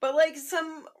 but like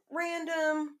some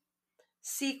random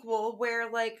sequel where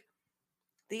like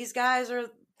these guys are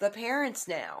the parents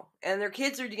now and their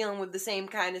kids are dealing with the same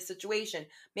kind of situation,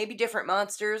 maybe different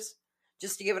monsters,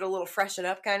 just to give it a little freshen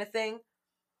up kind of thing.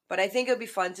 But I think it would be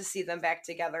fun to see them back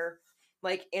together,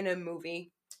 like in a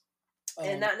movie,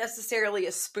 and Um, not necessarily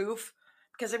a spoof,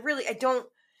 because I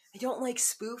don't like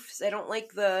spoofs. I don't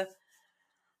like the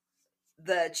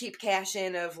cheap cash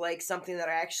in of like something that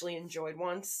I actually enjoyed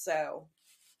once. So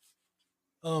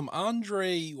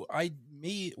Andre,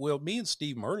 me and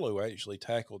Steve Merlo actually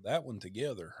tackled that one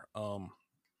together.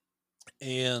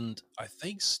 And I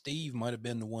think Steve might have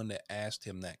been the one that asked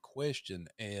him that question.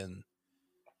 And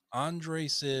Andre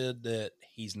said that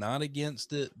he's not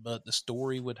against it, but the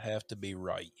story would have to be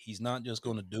right. He's not just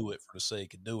going to do it for the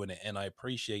sake of doing it. And I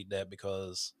appreciate that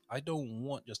because I don't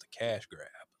want just a cash grab.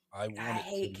 I I want it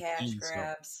hate to cash mean something.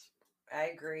 grabs. I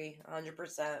agree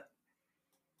 100%.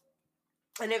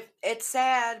 And it's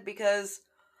sad because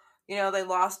they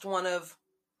lost one of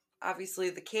obviously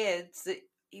the kids that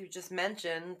you just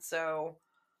mentioned, so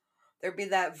there'd be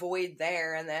that void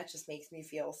there, and that just makes me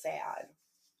feel sad.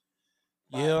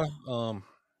 But Yeah,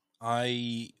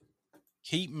 I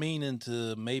keep meaning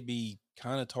to maybe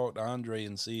kind of talk to Andre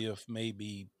and see if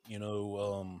maybe,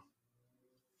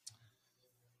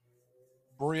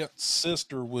 Brent's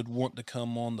sister would want to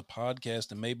come on the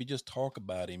podcast and maybe just talk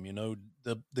about him,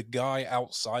 the guy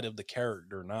outside of the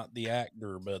character, not the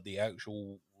actor, but the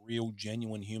actual real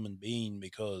genuine human being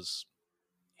because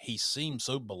he seemed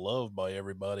so beloved by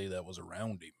everybody that was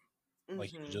around him.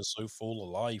 Like he was hmm just so full of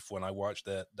life. When I watched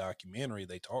that documentary,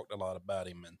 they talked a lot about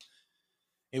him and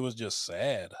it was just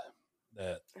sad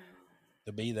that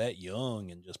to be that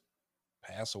young and just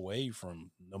pass away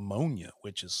from pneumonia,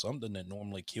 which is something that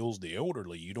normally kills the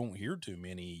elderly. You don't hear too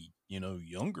many,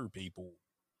 younger people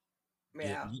yeah,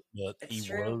 getting it, but he it's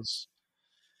true. was.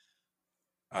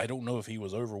 I don't know if he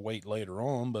was overweight later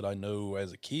on, but I know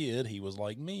as a kid he was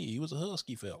like me. He was a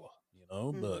husky fella,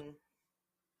 but hmm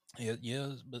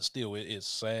yeah, but still, it's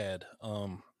sad.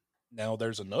 Now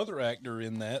there's another actor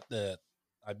in that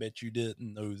I bet you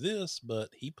didn't know this, but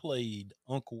he played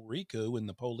Uncle Rico in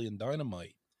Napoleon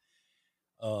Dynamite.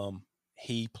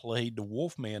 He played the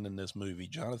Wolfman in this movie,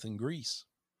 Jonathan Grease.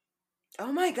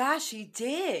 Oh my gosh, he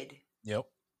did. Yep.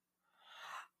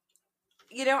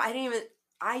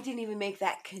 I didn't even make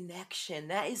that connection.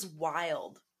 That is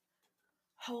wild.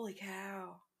 Holy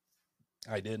cow.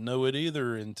 I didn't know it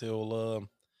either until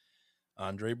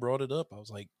Andre brought it up. I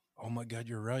was like, oh my God,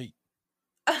 you're right.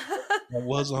 That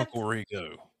was Uncle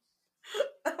Rico.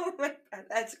 Oh my god,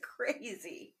 that's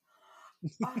crazy.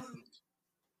 Um,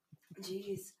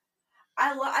 jeez.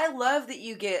 I love that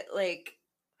you get like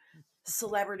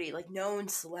like known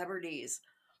celebrities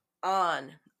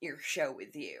on your show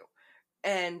with you.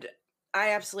 And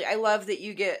I love that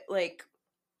you get like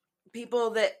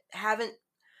people that haven't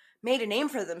made a name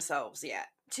for themselves yet,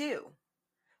 too.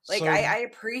 Like So, I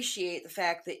appreciate the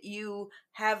fact that you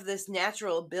have this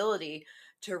natural ability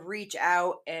to reach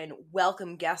out and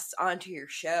welcome guests onto your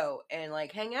show and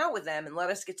like hang out with them and let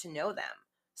us get to know them.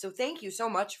 So thank you so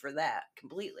much for that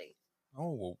completely.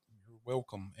 oh, well, you're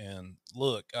welcome. And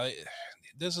look,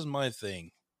 this is my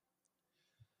thing.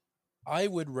 I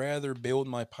would rather build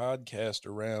my podcast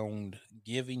around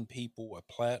giving people a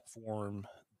platform,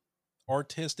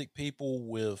 artistic people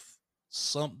with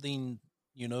something,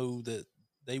 that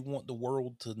they want the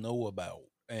world to know about.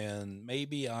 And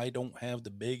maybe I don't have the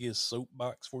biggest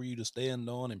soapbox for you to stand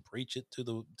on and preach it to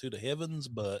the heavens,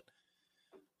 but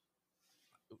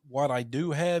what I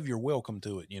do have, you're welcome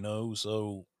to it.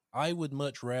 So I would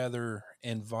much rather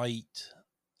invite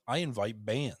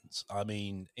bands. I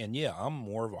mean, and yeah, I'm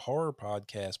more of a horror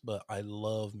podcast, but I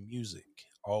love music,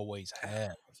 always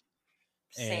have.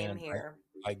 Same And here.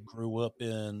 I grew up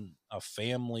in a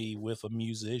family with a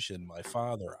musician. My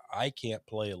father, I can't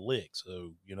play a lick,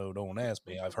 so don't ask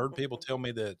me. I've heard people tell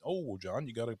me that, oh, well, John,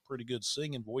 you got a pretty good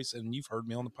singing voice, and you've heard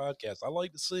me on the podcast. I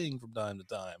like to sing from time to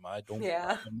time. I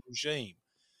Yeah. have no shame,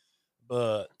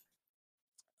 but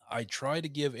I try to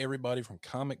give everybody from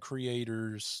comic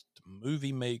creators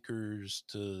movie makers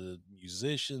to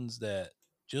musicians that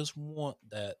just want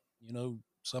that,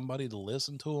 somebody to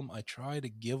listen to them. I try to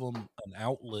give them an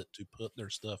outlet to put their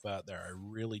stuff out there. I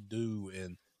really do.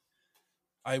 And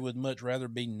I would much rather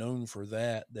be known for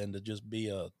that than to just be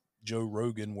a Joe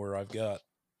Rogan where I've got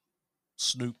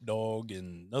Snoop Dogg,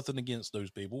 and nothing against those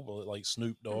people, but like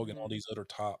Snoop Dogg and all Hmm. these other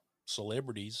top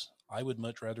celebrities. I would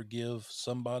much rather give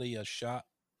somebody a shot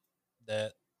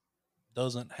that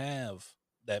doesn't have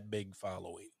that big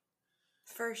following.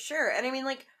 For sure. And I mean,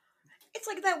 like, it's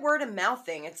like that word of mouth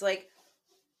thing. It's like,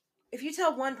 if you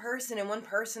tell one person and one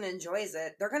person enjoys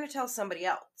it, they're going to tell somebody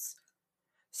else.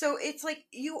 So it's like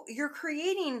you're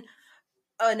creating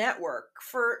a network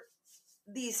for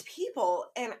these people,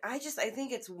 and I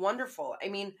think it's wonderful. I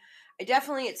mean, I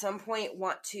definitely at some point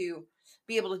want to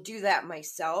be able to do that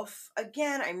myself.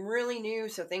 Again, I'm really new,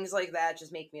 so things like that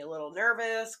just make me a little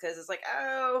nervous because it's like,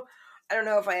 oh, I don't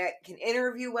know if I can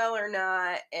interview well or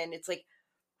not, and it's like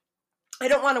I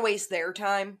don't want to waste their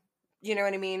time. You know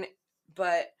what I mean?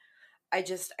 But I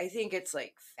think it's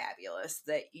like fabulous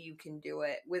that you can do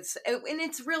it with, and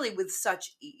it's really with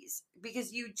such ease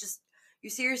because you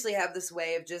seriously have this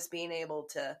way of just being able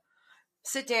to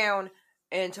sit down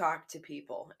and talk to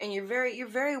people, and you're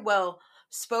very well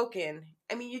spoken.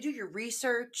 I mean, you do your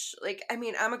research. Like, I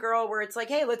mean, I'm a girl where it's like,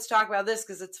 hey, let's talk about this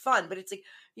because it's fun, but it's like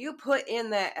you put in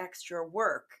that extra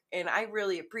work, and I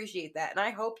really appreciate that, and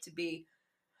I hope to be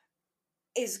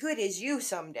as good as you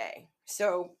someday.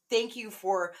 So thank you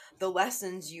for the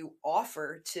lessons you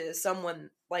offer to someone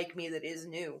like me that is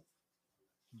new.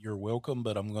 You're welcome,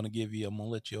 but I'm gonna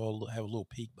let you all have a little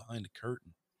peek behind the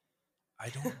curtain. I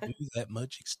don't do that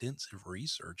much extensive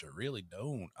research. I really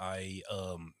don't.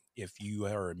 If you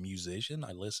are a musician,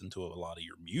 I listen to a lot of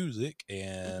your music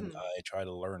and Mhm. I try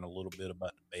to learn a little bit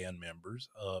about the band members.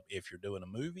 If you're doing a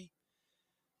movie,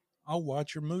 I'll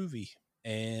watch your movie.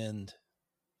 And,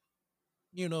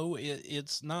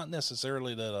 it's not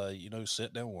necessarily that I,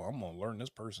 sit down, well, I'm going to learn this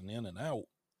person in and out.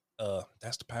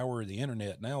 That's the power of the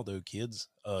internet now, though, kids.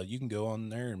 You can go on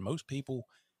there, and most people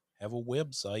have a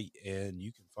website, and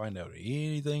you can find out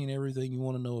anything and everything you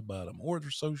want to know about them, or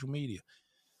their social media.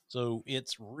 So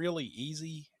it's really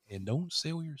easy. And don't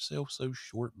sell yourself so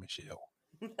short, Michelle.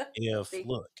 Thank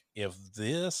If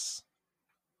this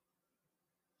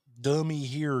dummy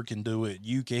here can do it,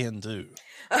 you can too.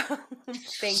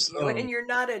 Thank you. So And you're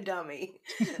not a dummy.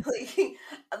 Like,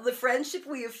 the friendship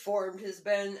we have formed has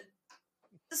been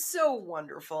so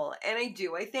wonderful. And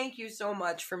I thank you so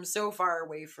much from so far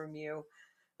away from you.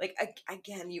 Like,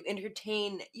 again, you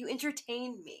entertain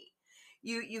me.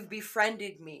 You've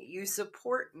befriended me. You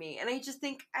support me. And I just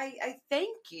think I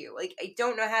thank you. Like, I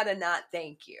don't know how to not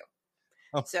thank you.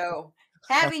 So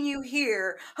having you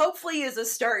here hopefully is a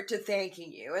start to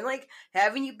thanking you. And like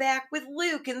having you back with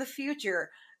Luke in the future,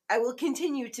 I will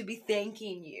continue to be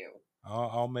thanking you.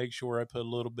 I'll make sure I put a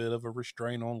little bit of a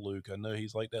restraint on Luke. I know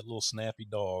he's like that little snappy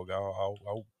dog.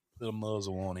 I'll put a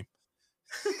muzzle on him.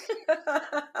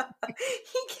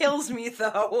 He kills me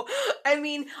though. I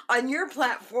mean, on your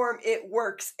platform it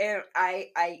works and I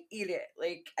eat it.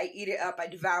 Like I eat it up, I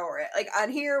devour it. Like on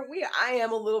here I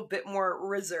am a little bit more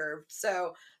reserved.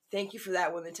 So thank you for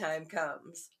that when the time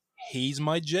comes. He's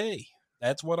my Jay.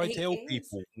 That's what I He tell is.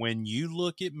 people. When you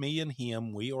look at me and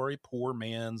him, we are a poor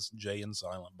man's Jay and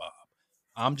Silent Bob.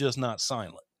 I'm just not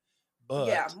silent.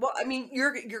 Yeah, But well, I mean,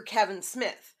 you're Kevin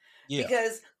Smith yeah,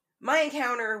 because my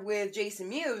encounter with Jason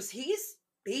Mewes,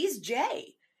 he's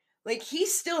Jay, like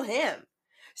he's still him.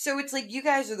 So it's like you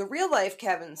guys are the real life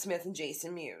Kevin Smith and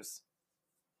Jason Mewes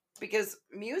because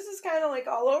Mewes is kind of like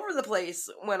all over the place.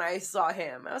 When I saw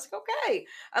him, I was like, okay,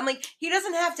 I'm like he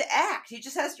doesn't have to act; he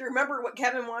just has to remember what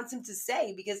Kevin wants him to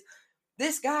say because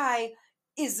this guy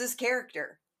is this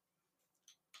character.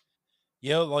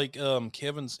 yeah, like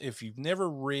Kevin's if you've never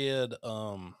read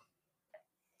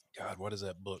God, what is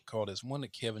that book called? It's one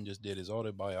that Kevin just did, his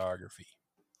autobiography.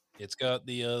 It's got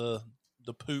the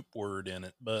poop word in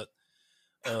it, but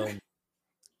um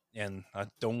and I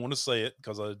don't want to say it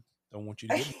because I don't want you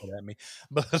to get mad at me.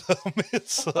 But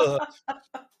it's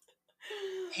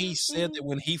he said that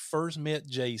when he first met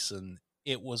Jason,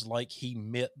 it was like he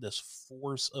met this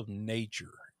force of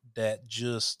nature that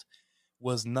just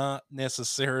was not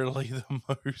necessarily the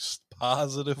most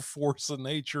positive force of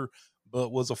nature,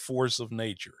 but was a force of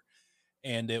nature.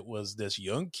 And it was this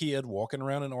young kid walking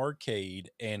around an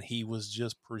arcade, and he was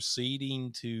just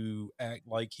proceeding to act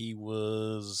like he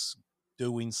was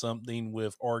doing something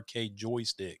with arcade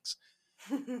joysticks.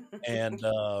 And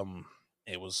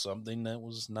it was something that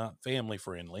was not family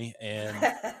friendly. And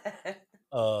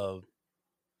uh,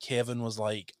 Kevin was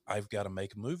like, I've got to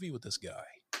make a movie with this guy.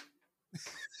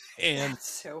 And That's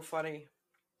so funny.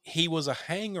 he was a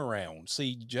hang around.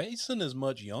 See, Jason is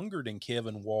much younger than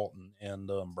Kevin Walton and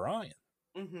Brian.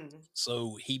 Mm-hmm.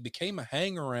 So he became a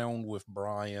hang around with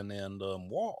Brian and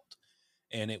Walt.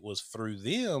 And it was through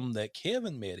them that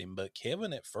Kevin met him. But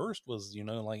Kevin at first was,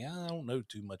 like, I don't know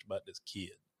too much about this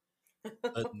kid.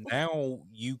 But now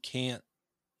you can't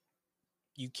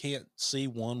see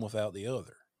one without the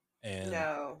other. And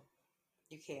No,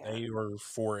 you can't. they are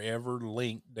forever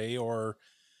linked. They are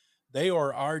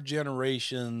our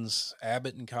generation's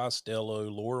Abbott and Costello,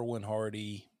 Laurel and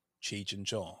Hardy, Cheech and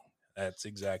Chong. That's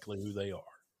exactly who they are.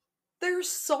 They're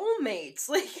soulmates.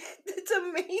 Like, it's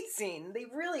amazing. They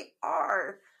really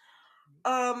are.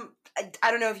 I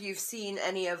don't know if you've seen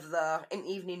any of the An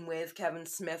Evening with Kevin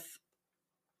Smith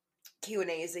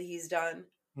Q&As that he's done.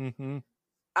 Mm-hmm.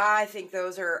 I think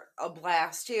those are a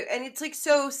blast too. And it's like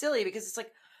so silly because it's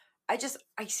like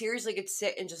I seriously could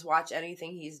sit and just watch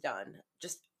anything he's done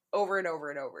just over and over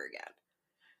and over again.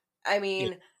 I Yeah.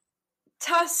 mean,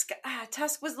 Tusk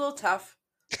was a little tough.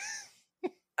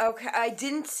 Okay, I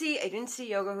didn't see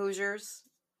Yoga Hoosiers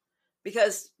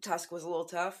because Tusk was a little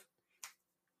tough.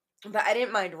 But I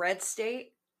didn't mind Red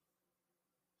State.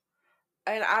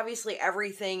 And obviously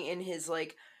everything in his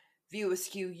like View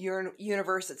Askew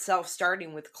universe itself,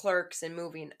 starting with Clerks and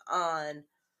moving on.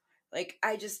 Like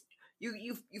I just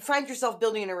you find yourself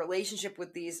building a relationship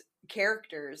with these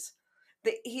characters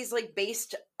that he's like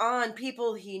based on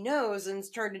people he knows and it's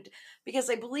turned into, because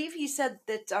I believe he said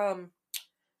that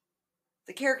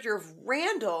the character of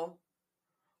Randall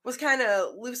was kind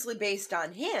of loosely based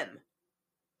on him.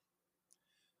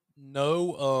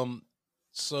 No,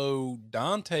 so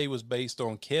Dante was based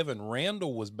on Kevin.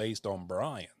 Randall was based on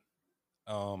Brian.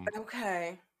 Um,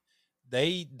 Okay.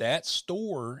 that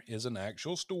store is an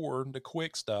actual store, the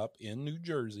Quick Stop in New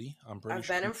Jersey. I'm pretty I've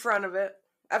sure been in front of it.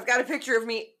 I've got a picture of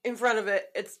me in front of it.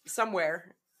 It's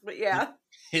somewhere. But it, yeah.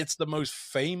 it's the most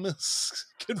famous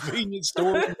convenience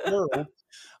store in the world.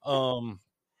 Um,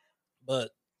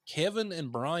 but Kevin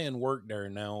and Brian worked there.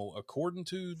 Now, according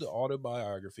to the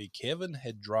autobiography, Kevin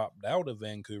had dropped out of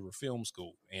Vancouver Film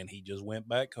School and he just went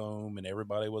back home. And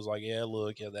everybody was like, "Yeah,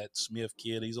 look, yeah, that Smith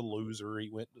kid, he's a loser. He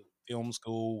went to film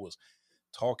school, was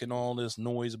talking all this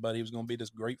noise about he was going to be this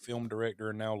great film director.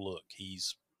 And now look,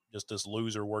 he's just this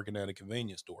loser working at a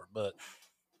convenience store." But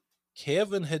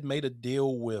Kevin had made a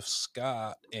deal with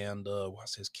Scott and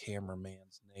what's his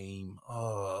cameraman's name?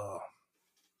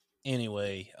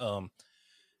 Anyway,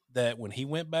 that when he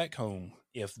went back home,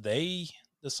 if they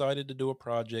decided to do a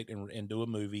project and do a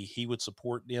movie, he would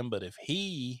support them. But if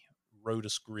he wrote a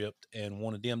script and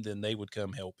wanted them, then they would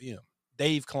come help him.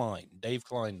 Dave Klein, the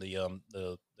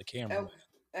Oh, cameraman.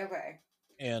 okay.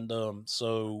 And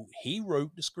so he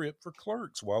wrote the script for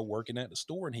Clerks while working at the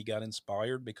store, and he got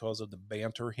inspired because of the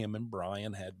banter him and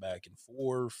Brian had back and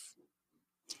forth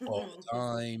all the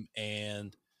time.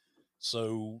 And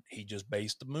so he just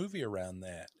based the movie around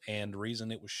that. And the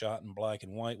reason it was shot in black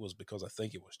and white was because I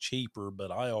think it was cheaper,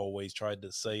 but I always tried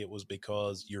to say it was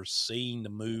because you're seeing the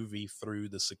movie through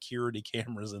the security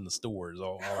cameras in the stores.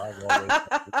 I've always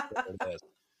said that.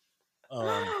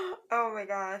 Oh my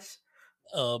gosh.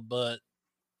 But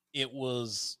it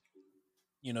was,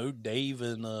 Dave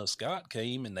and Scott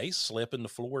came and they slept in the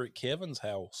floor at Kevin's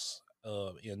house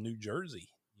in New Jersey,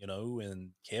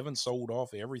 and Kevin sold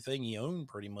off everything he owned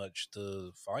pretty much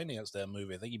to finance that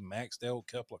movie. I think he maxed out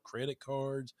a couple of credit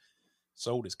cards,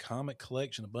 sold his comic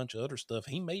collection, a bunch of other stuff.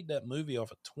 He made that movie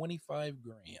off of 25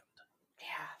 grand.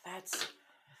 Yeah, that's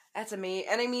amazing.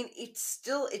 And I mean, it's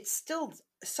still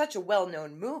such a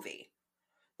well-known movie.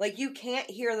 Like you can't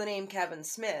hear the name Kevin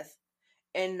Smith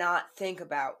and not think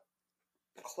about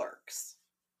Clerks.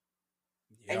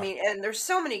 I Yeah. mean, and there's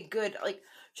so many good, like,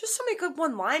 just so many good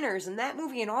one-liners in that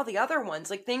movie and all the other ones,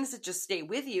 like things that just stay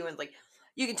with you, and like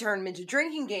you can turn them into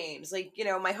drinking games. Like,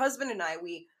 my husband and I,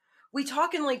 we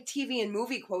talk in like TV and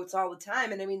movie quotes all the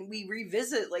time, and I mean, we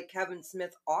revisit like Kevin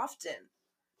Smith often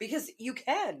because you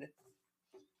can.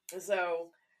 So,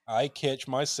 I catch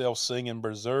myself singing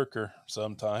Berserker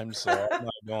sometimes, so I'm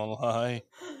not going to lie.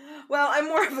 well, I'm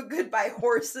more of a Goodbye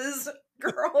Horses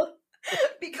girl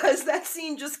because that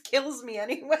scene just kills me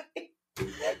anyway.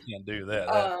 I can't do that.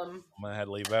 Um, I'm going to have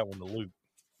to leave that one to Luke.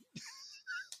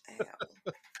 yeah.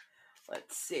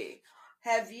 Let's see.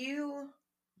 Have you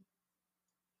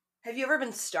have you ever been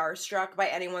starstruck by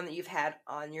anyone that you've had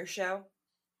on your show?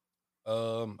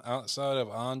 Outside of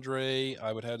Andre,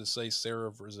 I would have to say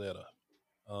Sarah Frazetta.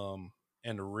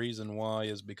 And the reason why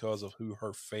is because of who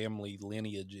her family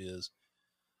lineage is.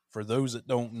 For those that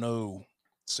don't know,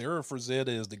 Sarah Frazetta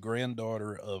is the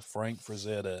granddaughter of Frank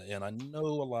Frazetta, and I know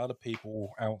a lot of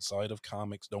people outside of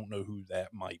comics don't know who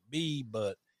that might be,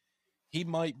 but he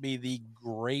might be the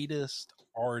greatest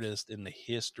artist in the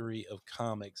history of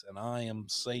comics, and I am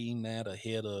saying that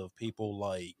ahead of people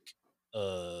like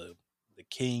uh, the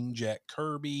King, Jack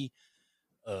Kirby,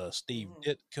 Steve Mhm.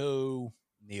 Ditko,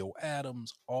 Neil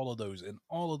Adams, all of those, and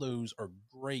all of those are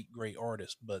great, great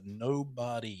artists, but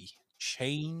nobody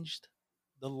changed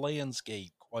the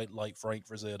landscape quite like Frank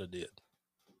Frazetta did.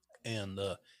 And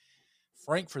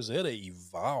Frank Frazetta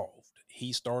evolved.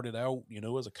 He started out,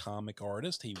 as a comic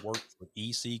artist. He worked for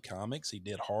EC Comics. He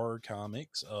did horror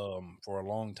comics for a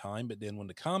long time. But then when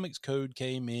the comics code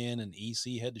came in and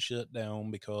EC had to shut down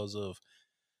because of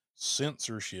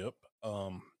censorship,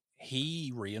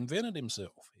 he reinvented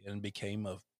himself and became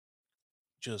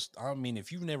I mean,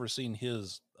 if you've never seen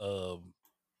his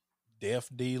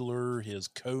Death Dealer, his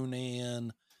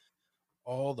Conan,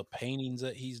 all the paintings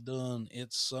that he's done,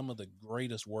 it's some of the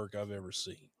greatest work I've ever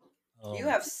seen. You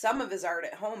Um, have some of his art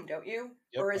at home, don't you?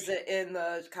 yep. Or is it in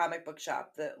the comic book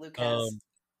shop that Luke has? Um,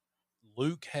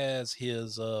 Luke has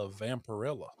his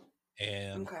Vampirella,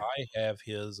 and Okay. I have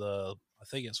his. I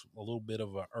think it's a little bit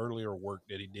of an earlier work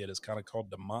that he did. It's kind of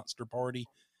called the Monster Party,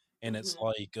 and it's Hmm.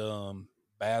 like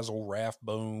Basil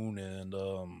Rathbone and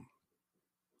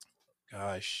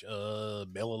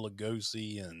Bela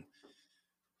Lugosi and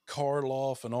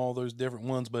Karloff and all those different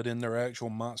ones, but in their actual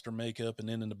monster makeup, and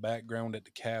then in the background at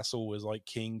the castle is like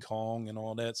King Kong and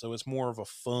all that. So it's more of a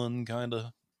fun kind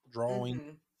of drawing. Hmm.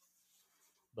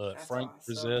 But That's Frank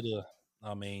awesome. Frazetta,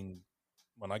 I mean,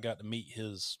 when I got to meet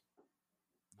his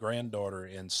granddaughter,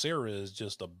 and Sarah is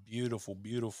just a beautiful,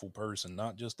 beautiful person,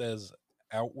 not just as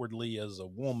outwardly as a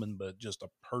woman, but just a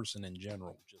person in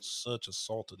general, just such a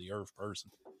salt of the earth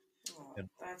person. Oh, And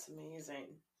that's amazing.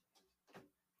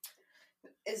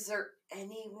 Is there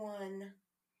anyone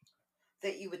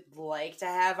that you would like to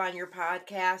have on your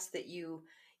podcast that you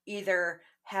either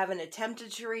haven't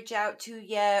attempted to reach out to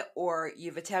yet, or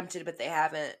you've attempted but they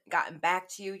haven't gotten back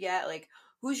to you yet? Like,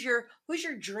 who's your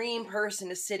dream person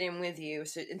to sit in with you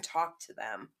and talk to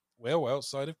them? well,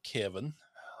 outside of Kevin,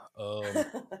 um,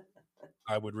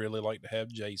 I would really like to have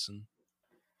Jason.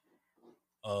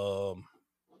 Um,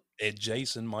 and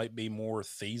Jason might be more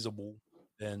feasible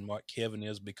than what Kevin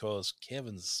is, because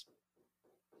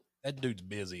that dude's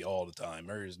busy all the time.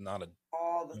 There is not a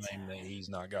All the time that time. he's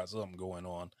not got something going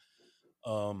on.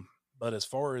 Um, but as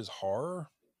far as horror,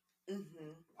 Hmm.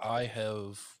 I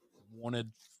have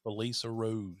wanted Felisa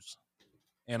Rose,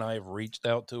 and I've reached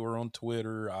out to her on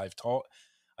Twitter. I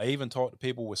even talked to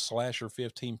people with Slasher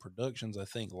 15 Productions, I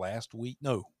think last week,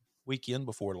 no, weekend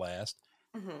before last,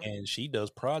 Hmm. and she does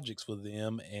projects with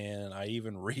them. And I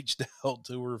even reached out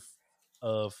to her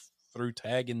uh, through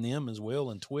tagging them as well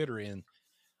in Twitter. And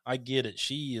I get it.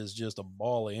 She is just a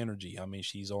ball of energy. I mean,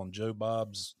 she's on Joe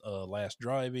Bob's Last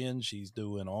Drive-In. She's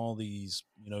doing all these,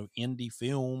 indie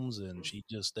films, and she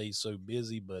just stays so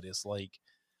busy. But it's like,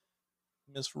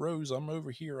 Miss Rose, I'm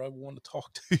over here. I want to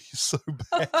talk to you so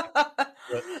bad.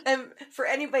 But And for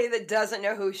anybody that doesn't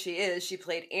know who she is, she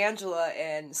played Angela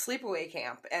in Sleepaway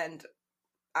Camp, and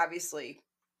obviously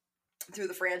through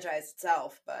the franchise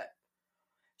itself. But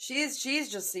she's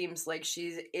just seems like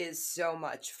she is so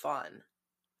much fun.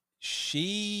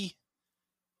 she,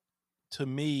 to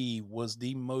me, was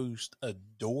the most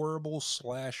adorable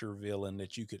slasher villain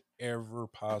that you could ever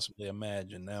possibly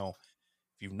imagine. Now,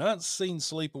 if you've not seen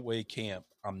Sleepaway Camp,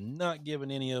 I'm not giving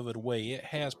any of it away. It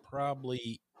has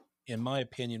probably, in my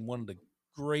opinion, one of the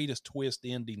greatest twist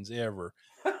endings ever.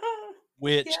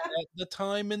 Which Yeah. at the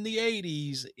time in the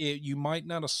 '80s, you might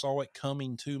not have saw it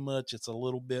coming too much. It's a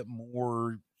little bit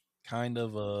more kind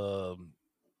of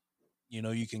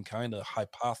you can kind of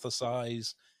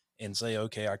hypothesize and say,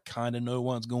 okay, I kind of know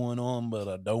what's going on, but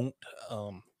I don't.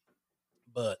 Um,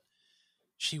 but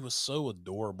she was so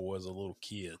adorable as a little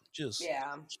kid, just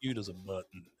Yeah. cute as a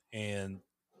button, and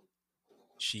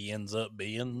she ends up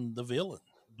being the villain.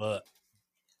 But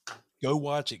go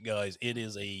watch it, guys.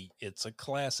 It's a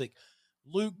classic.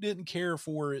 Luke didn't care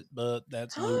for it, but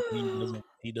that's Luke.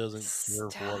 He doesn't care for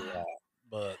a Stop. lot.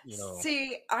 But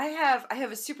See, I have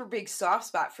a super big soft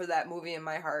spot for that movie in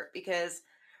my heart because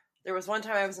there was one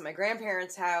time I was at my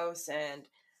grandparents' house and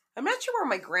I'm not sure where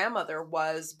my grandmother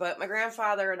was, but my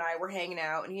grandfather and I were hanging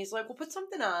out and he's like, "Well, put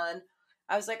something on."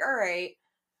 I was like, "All right."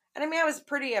 And I mean, I was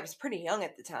pretty young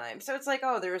at the time. So it's like,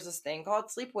 "Oh, there was this thing called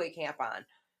Sleepaway Camp on."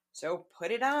 So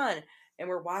put it on and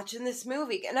we're watching this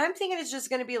movie. And I'm thinking it's just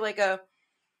going to be like a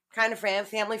kind of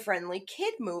family friendly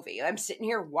kid movie. I'm sitting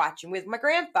here watching with my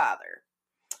grandfather.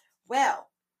 Well,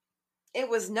 it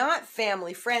was not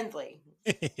family friendly.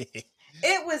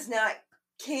 It was not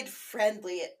kid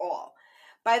friendly at all.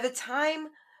 By the time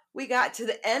we got to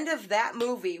the end of that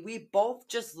movie, we both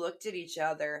just looked at each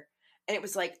other and it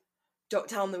was like, don't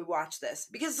tell them that we watched this.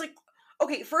 Because, like,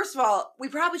 okay, first of all, we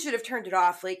probably should have turned it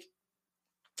off like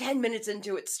 10 minutes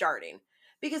into it starting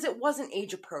because it wasn't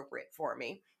age appropriate for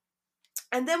me.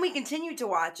 And then we continued to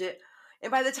watch it.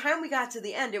 And by the time we got to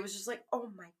the end, it was just like, oh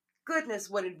my goodness,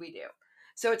 what did we do?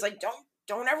 So it's like,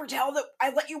 don't ever tell that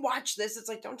I let you watch this. It's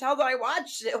like, don't tell that I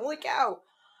watched it. Holy cow.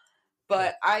 Yeah.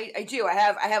 But I do. I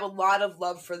have a lot of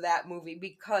love for that movie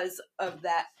because of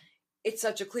that. It's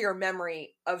such a clear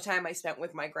memory of time I spent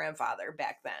with my grandfather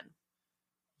back then.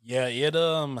 Yeah, it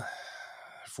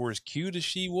for as cute as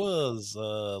she was,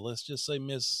 let's just say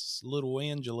Miss Little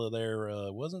Angela there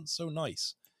wasn't so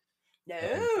nice. Um,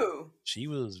 No. she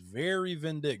was very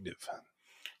vindictive.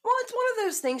 Well, it's one of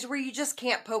those things where you just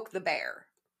can't poke the bear.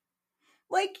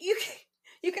 Like you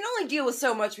can only deal with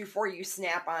so much before you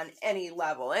snap on any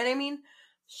level. And I mean,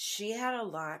 she had a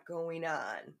lot going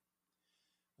on.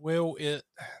 Well, it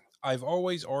I've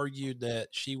always argued that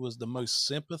she was the most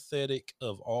sympathetic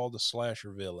of all the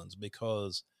slasher villains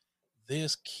because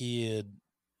this kid,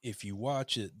 if you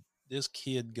watch it, this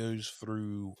kid goes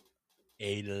through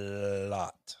a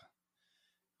lot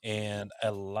and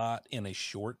a lot in a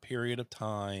short period of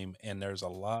time. And there's a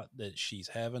lot that she's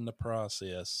having to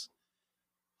process.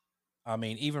 I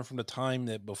mean, even from the time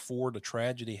that before the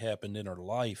tragedy happened in her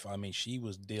life, I mean, she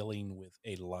was dealing with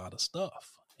a lot of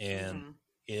stuff. And Hmm.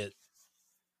 it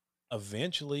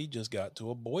eventually just got to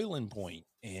a boiling point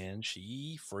and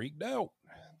she freaked out.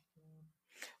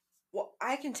 Well,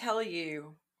 I can tell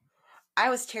you, I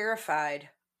was terrified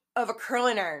of a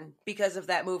curling iron because of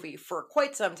that movie for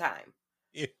quite some time.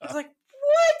 I was Yeah. like,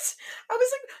 what? I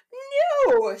was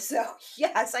like, no. So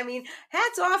yes, I mean,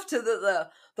 hats off to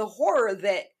the horror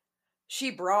that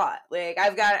she brought. Like I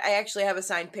actually have a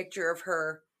signed picture of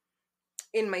her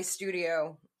in my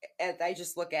studio and I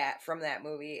just look at from that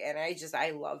movie and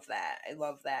I love that. I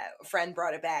love that. A friend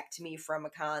brought it back to me from a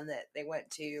con that they went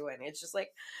to and it's just like,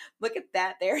 look at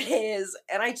that, there it is.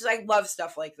 And I love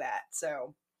stuff like that.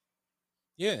 So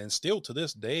Yeah. And still to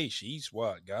this day, she's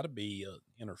what, got to be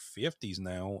in her 50s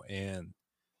now. And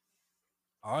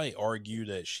I argue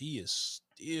that she is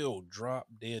still drop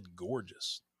dead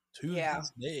gorgeous to yeah.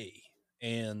 this day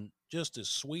and just as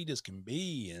sweet as can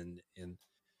be. And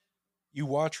you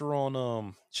watch her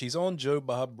on she's on Joe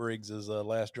Bob Briggs's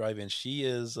last drive in. She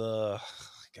is God,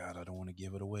 I don't want to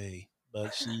give it away,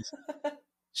 but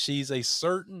she's a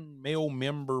certain male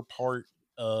member part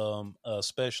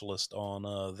specialist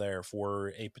on there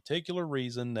for a particular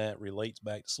reason that relates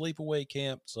back to sleepaway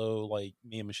camp. So like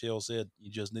me and Michelle said,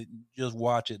 you just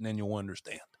watch it and then you'll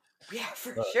understand. Yeah,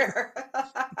 for Uh, sure.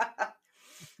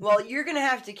 Well, you're gonna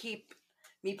have to keep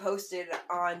me posted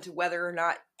on to whether or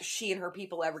not she and her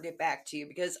people ever get back to you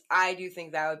because I do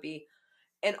think that would be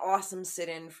an awesome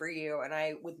sit-in for you, and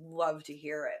I would love to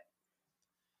hear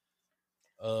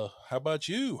how about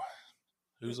you?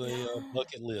 it. Who's a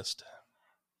bucket list?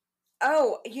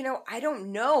 Oh, I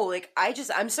don't know. Like,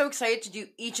 I'm so excited to do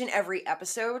each and every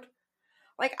episode.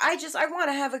 Like, I want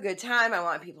to have a good time. I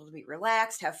want people to be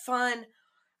relaxed, have fun.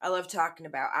 I love talking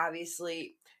about,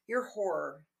 obviously, your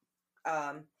horror,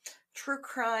 um, true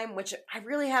crime, which I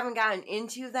really haven't gotten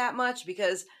into that much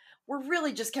because we're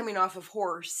really just coming off of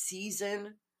horror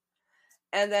season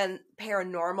and then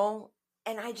paranormal.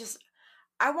 And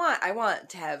I want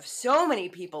to have so many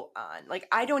people on. Like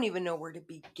I don't even know where to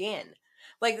begin.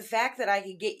 Like the fact that I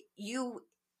could get you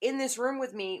in this room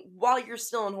with me while you're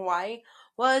still in Hawaii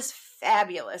was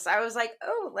fabulous. I was like,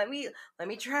 "Oh, let me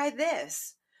try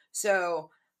this." So,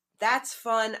 that's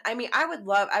fun. I mean, I would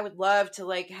love to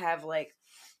like have like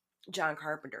John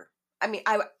Carpenter. I mean,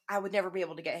 I would never be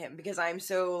able to get him because I'm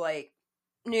so like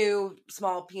new,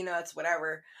 small peanuts,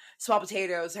 whatever, small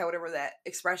potatoes, however that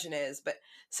expression is. But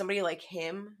somebody like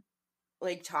him,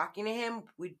 like talking to him,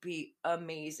 would be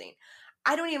amazing.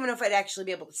 I don't even know if I'd actually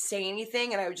be able to say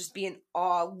anything, and I would just be in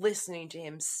awe listening to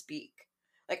him speak.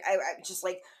 Like I just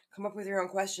like come up with your own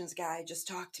questions, guy. Just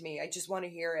talk to me. I just want to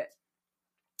hear it.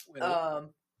 Well,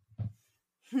 Um.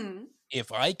 Hmm.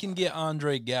 if I can get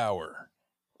Andre Gower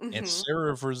and Hmm.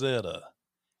 Sarah Frazetta,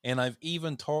 and I've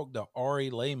even talked to Ari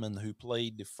Lehman, who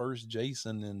played the first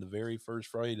Jason in the very first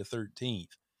Friday the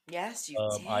 13th. Yes, you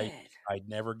Um, I did. I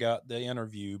never got the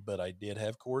interview, but I did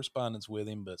have correspondence with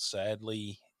him. But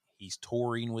sadly, he's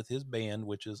touring with his band,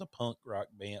 which is a punk rock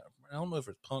band. I don't know if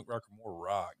it's punk rock or more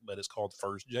rock, but it's called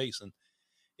First Jason.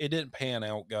 It didn't pan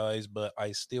out, guys, but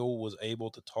I still was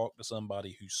able to talk to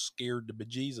somebody who scared the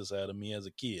bejesus out of me as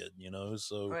a kid, Oh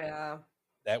So yeah.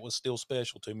 that was still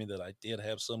special to me that I did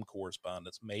have some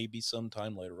correspondence. Maybe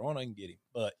sometime later on I can get him.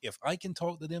 But if I can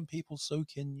talk to them people, so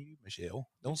can you, Michelle.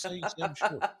 Don't sell yourself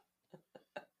short.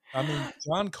 I mean,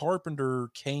 John Carpenter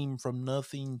came from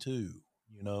nothing too,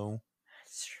 you know?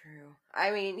 That's true.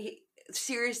 I mean,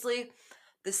 seriously,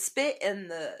 the spit and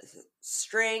the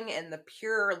string and the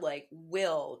pure like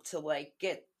will to like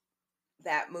get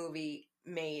that movie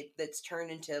made that's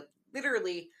turned into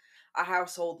literally a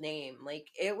household name. Like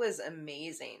it was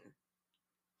amazing.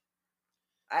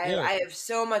 Yeah. I have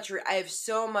so much I have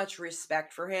so much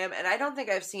respect for him, and I don't think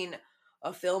I've seen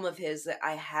a film of his that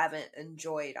I haven't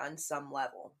enjoyed on some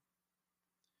level.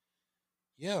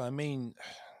 Yeah, I mean,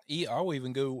 I'll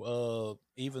even go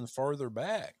even farther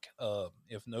back.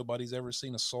 If nobody's ever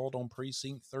seen Assault on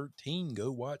Precinct 13,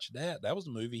 go watch that. That was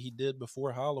a movie he did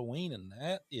before Halloween, and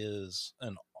that is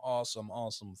an awesome,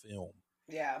 awesome film.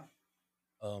 Yeah.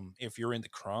 If you're into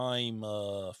crime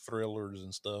thrillers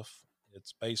and stuff,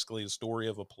 it's basically the story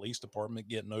of a police department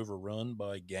getting overrun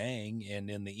by a gang, and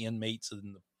then the inmates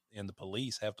and the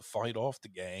police have to fight off the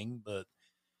gang. But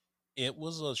it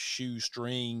was a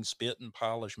shoestring, spit and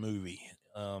polish movie,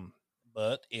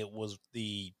 but it was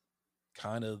the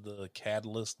kind of the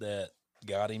catalyst that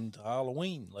got him to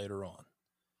Halloween later on.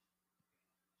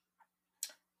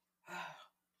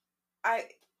 I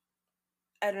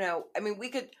I don't know. I mean, we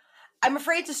could. I'm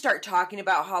afraid to start talking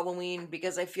about Halloween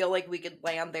because I feel like we could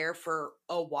land there for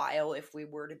a while if we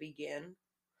were to begin.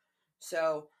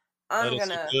 So But I'm it's a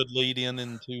gonna. good lead in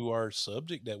into our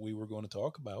subject that we were going to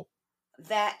talk about.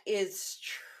 That is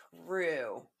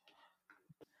true.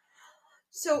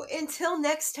 So until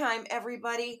next time,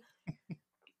 everybody,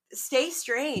 stay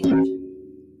strange.